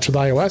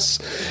intouchwithios.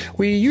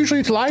 We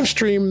usually live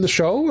stream the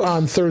show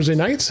on Thursday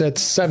nights at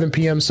 7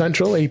 p.m.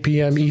 Central, 8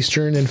 p.m.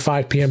 Eastern, and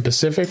 5 p.m.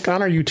 Pacific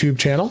on our YouTube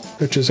channel,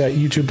 which is at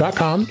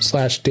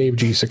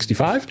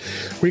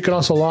youtube.com/DaveG65, where you can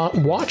also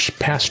watch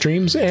past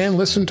streams and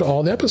listen to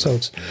all the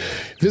episodes.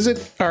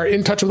 Visit our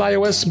In Touch with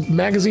iOS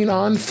magazine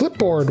on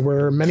Flipboard,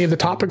 where many of the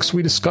topics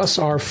we discuss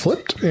are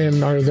flipped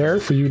and are there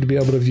for you to be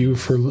able to view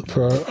for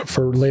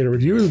later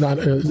review,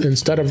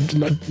 instead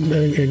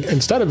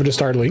of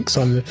just our links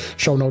on the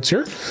show notes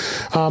here.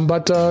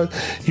 But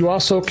you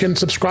also can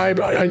subscribe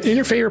in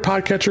your favorite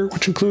podcatcher,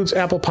 which includes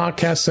Apple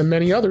Podcasts and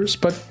many others.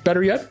 But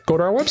better yet, go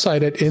to our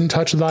website at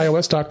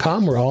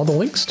intouchwithios.com, where all the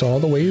links to all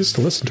the ways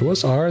to listen to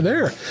us are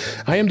there.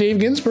 I am Dave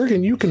Ginsburg,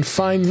 and you can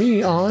find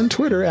me on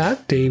Twitter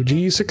at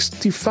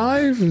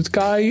DaveG65.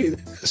 Guy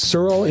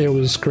Searle, it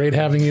was great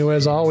having you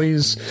as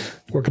always.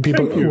 Where can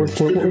people? It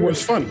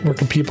was fun. Where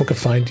can people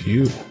find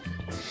you?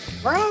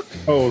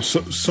 Oh,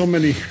 so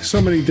many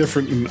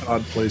different and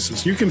odd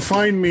places. You can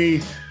find me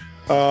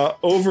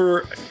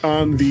over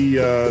on the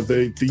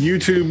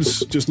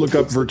YouTubes. Just look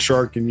up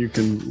VertShark, and you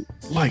can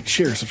like,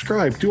 share,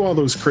 subscribe, do all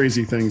those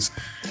crazy things.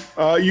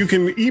 You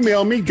can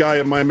email me,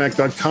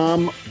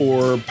 guy@mymac.com,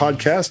 or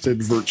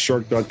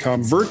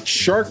podcast@vertshark.com.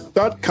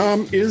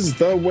 Vertshark.com is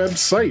the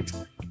website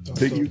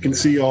that you can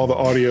see all the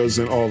audios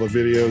and all the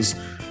videos.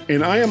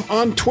 And I am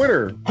on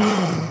Twitter.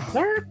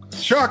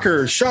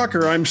 Shocker,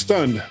 I'm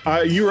stunned.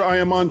 I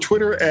am on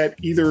Twitter at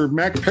either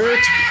MacParrot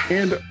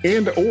and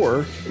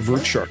or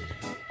VertShark.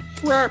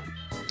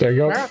 There you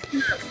go.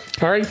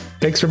 All right.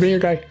 Thanks for being here,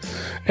 Guy.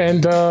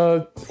 And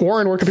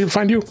Warren, where can people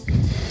find you?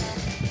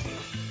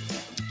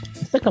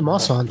 I think I'm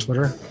also on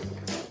Twitter.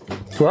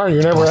 You are.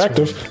 You're never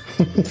active.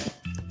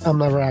 I'm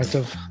never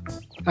active.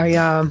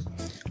 I'm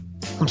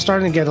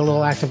starting to get a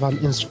little active on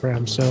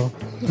Instagram, so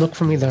look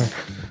for me there.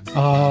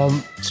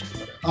 I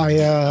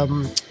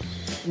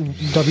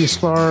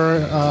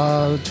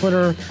WSCLAR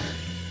Twitter,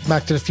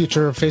 Back to the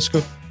Future face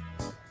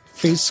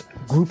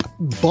group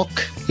book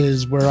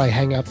is where I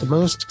hang out the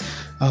most.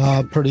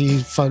 Pretty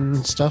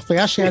fun stuff. We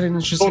actually had an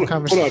interesting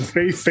conversation. Hold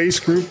on, face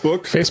group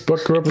book,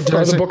 Facebook group.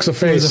 The books of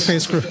face. It was a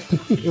face group.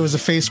 It was a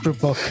face group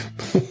book.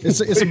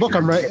 It's a book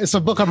I'm writing. It's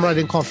a book I'm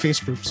writing called Face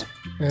Groups,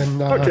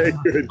 and okay,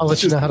 good. I'll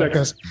let you know how that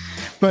goes.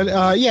 But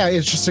yeah,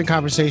 interesting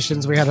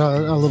conversations. We had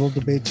a little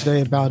debate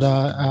today about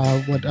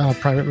what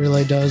Private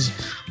Relay does.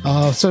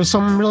 So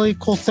some really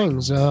cool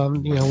things.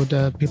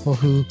 With people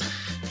who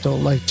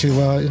don't like to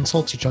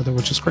insult each other,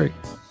 which is great.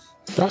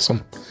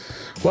 Awesome.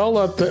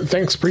 Well,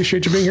 thanks.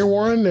 Appreciate you being here,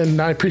 Warren,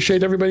 and I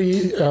appreciate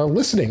everybody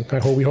listening.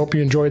 We hope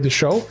you enjoyed the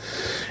show,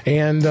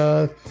 and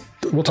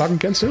we'll talk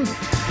again soon.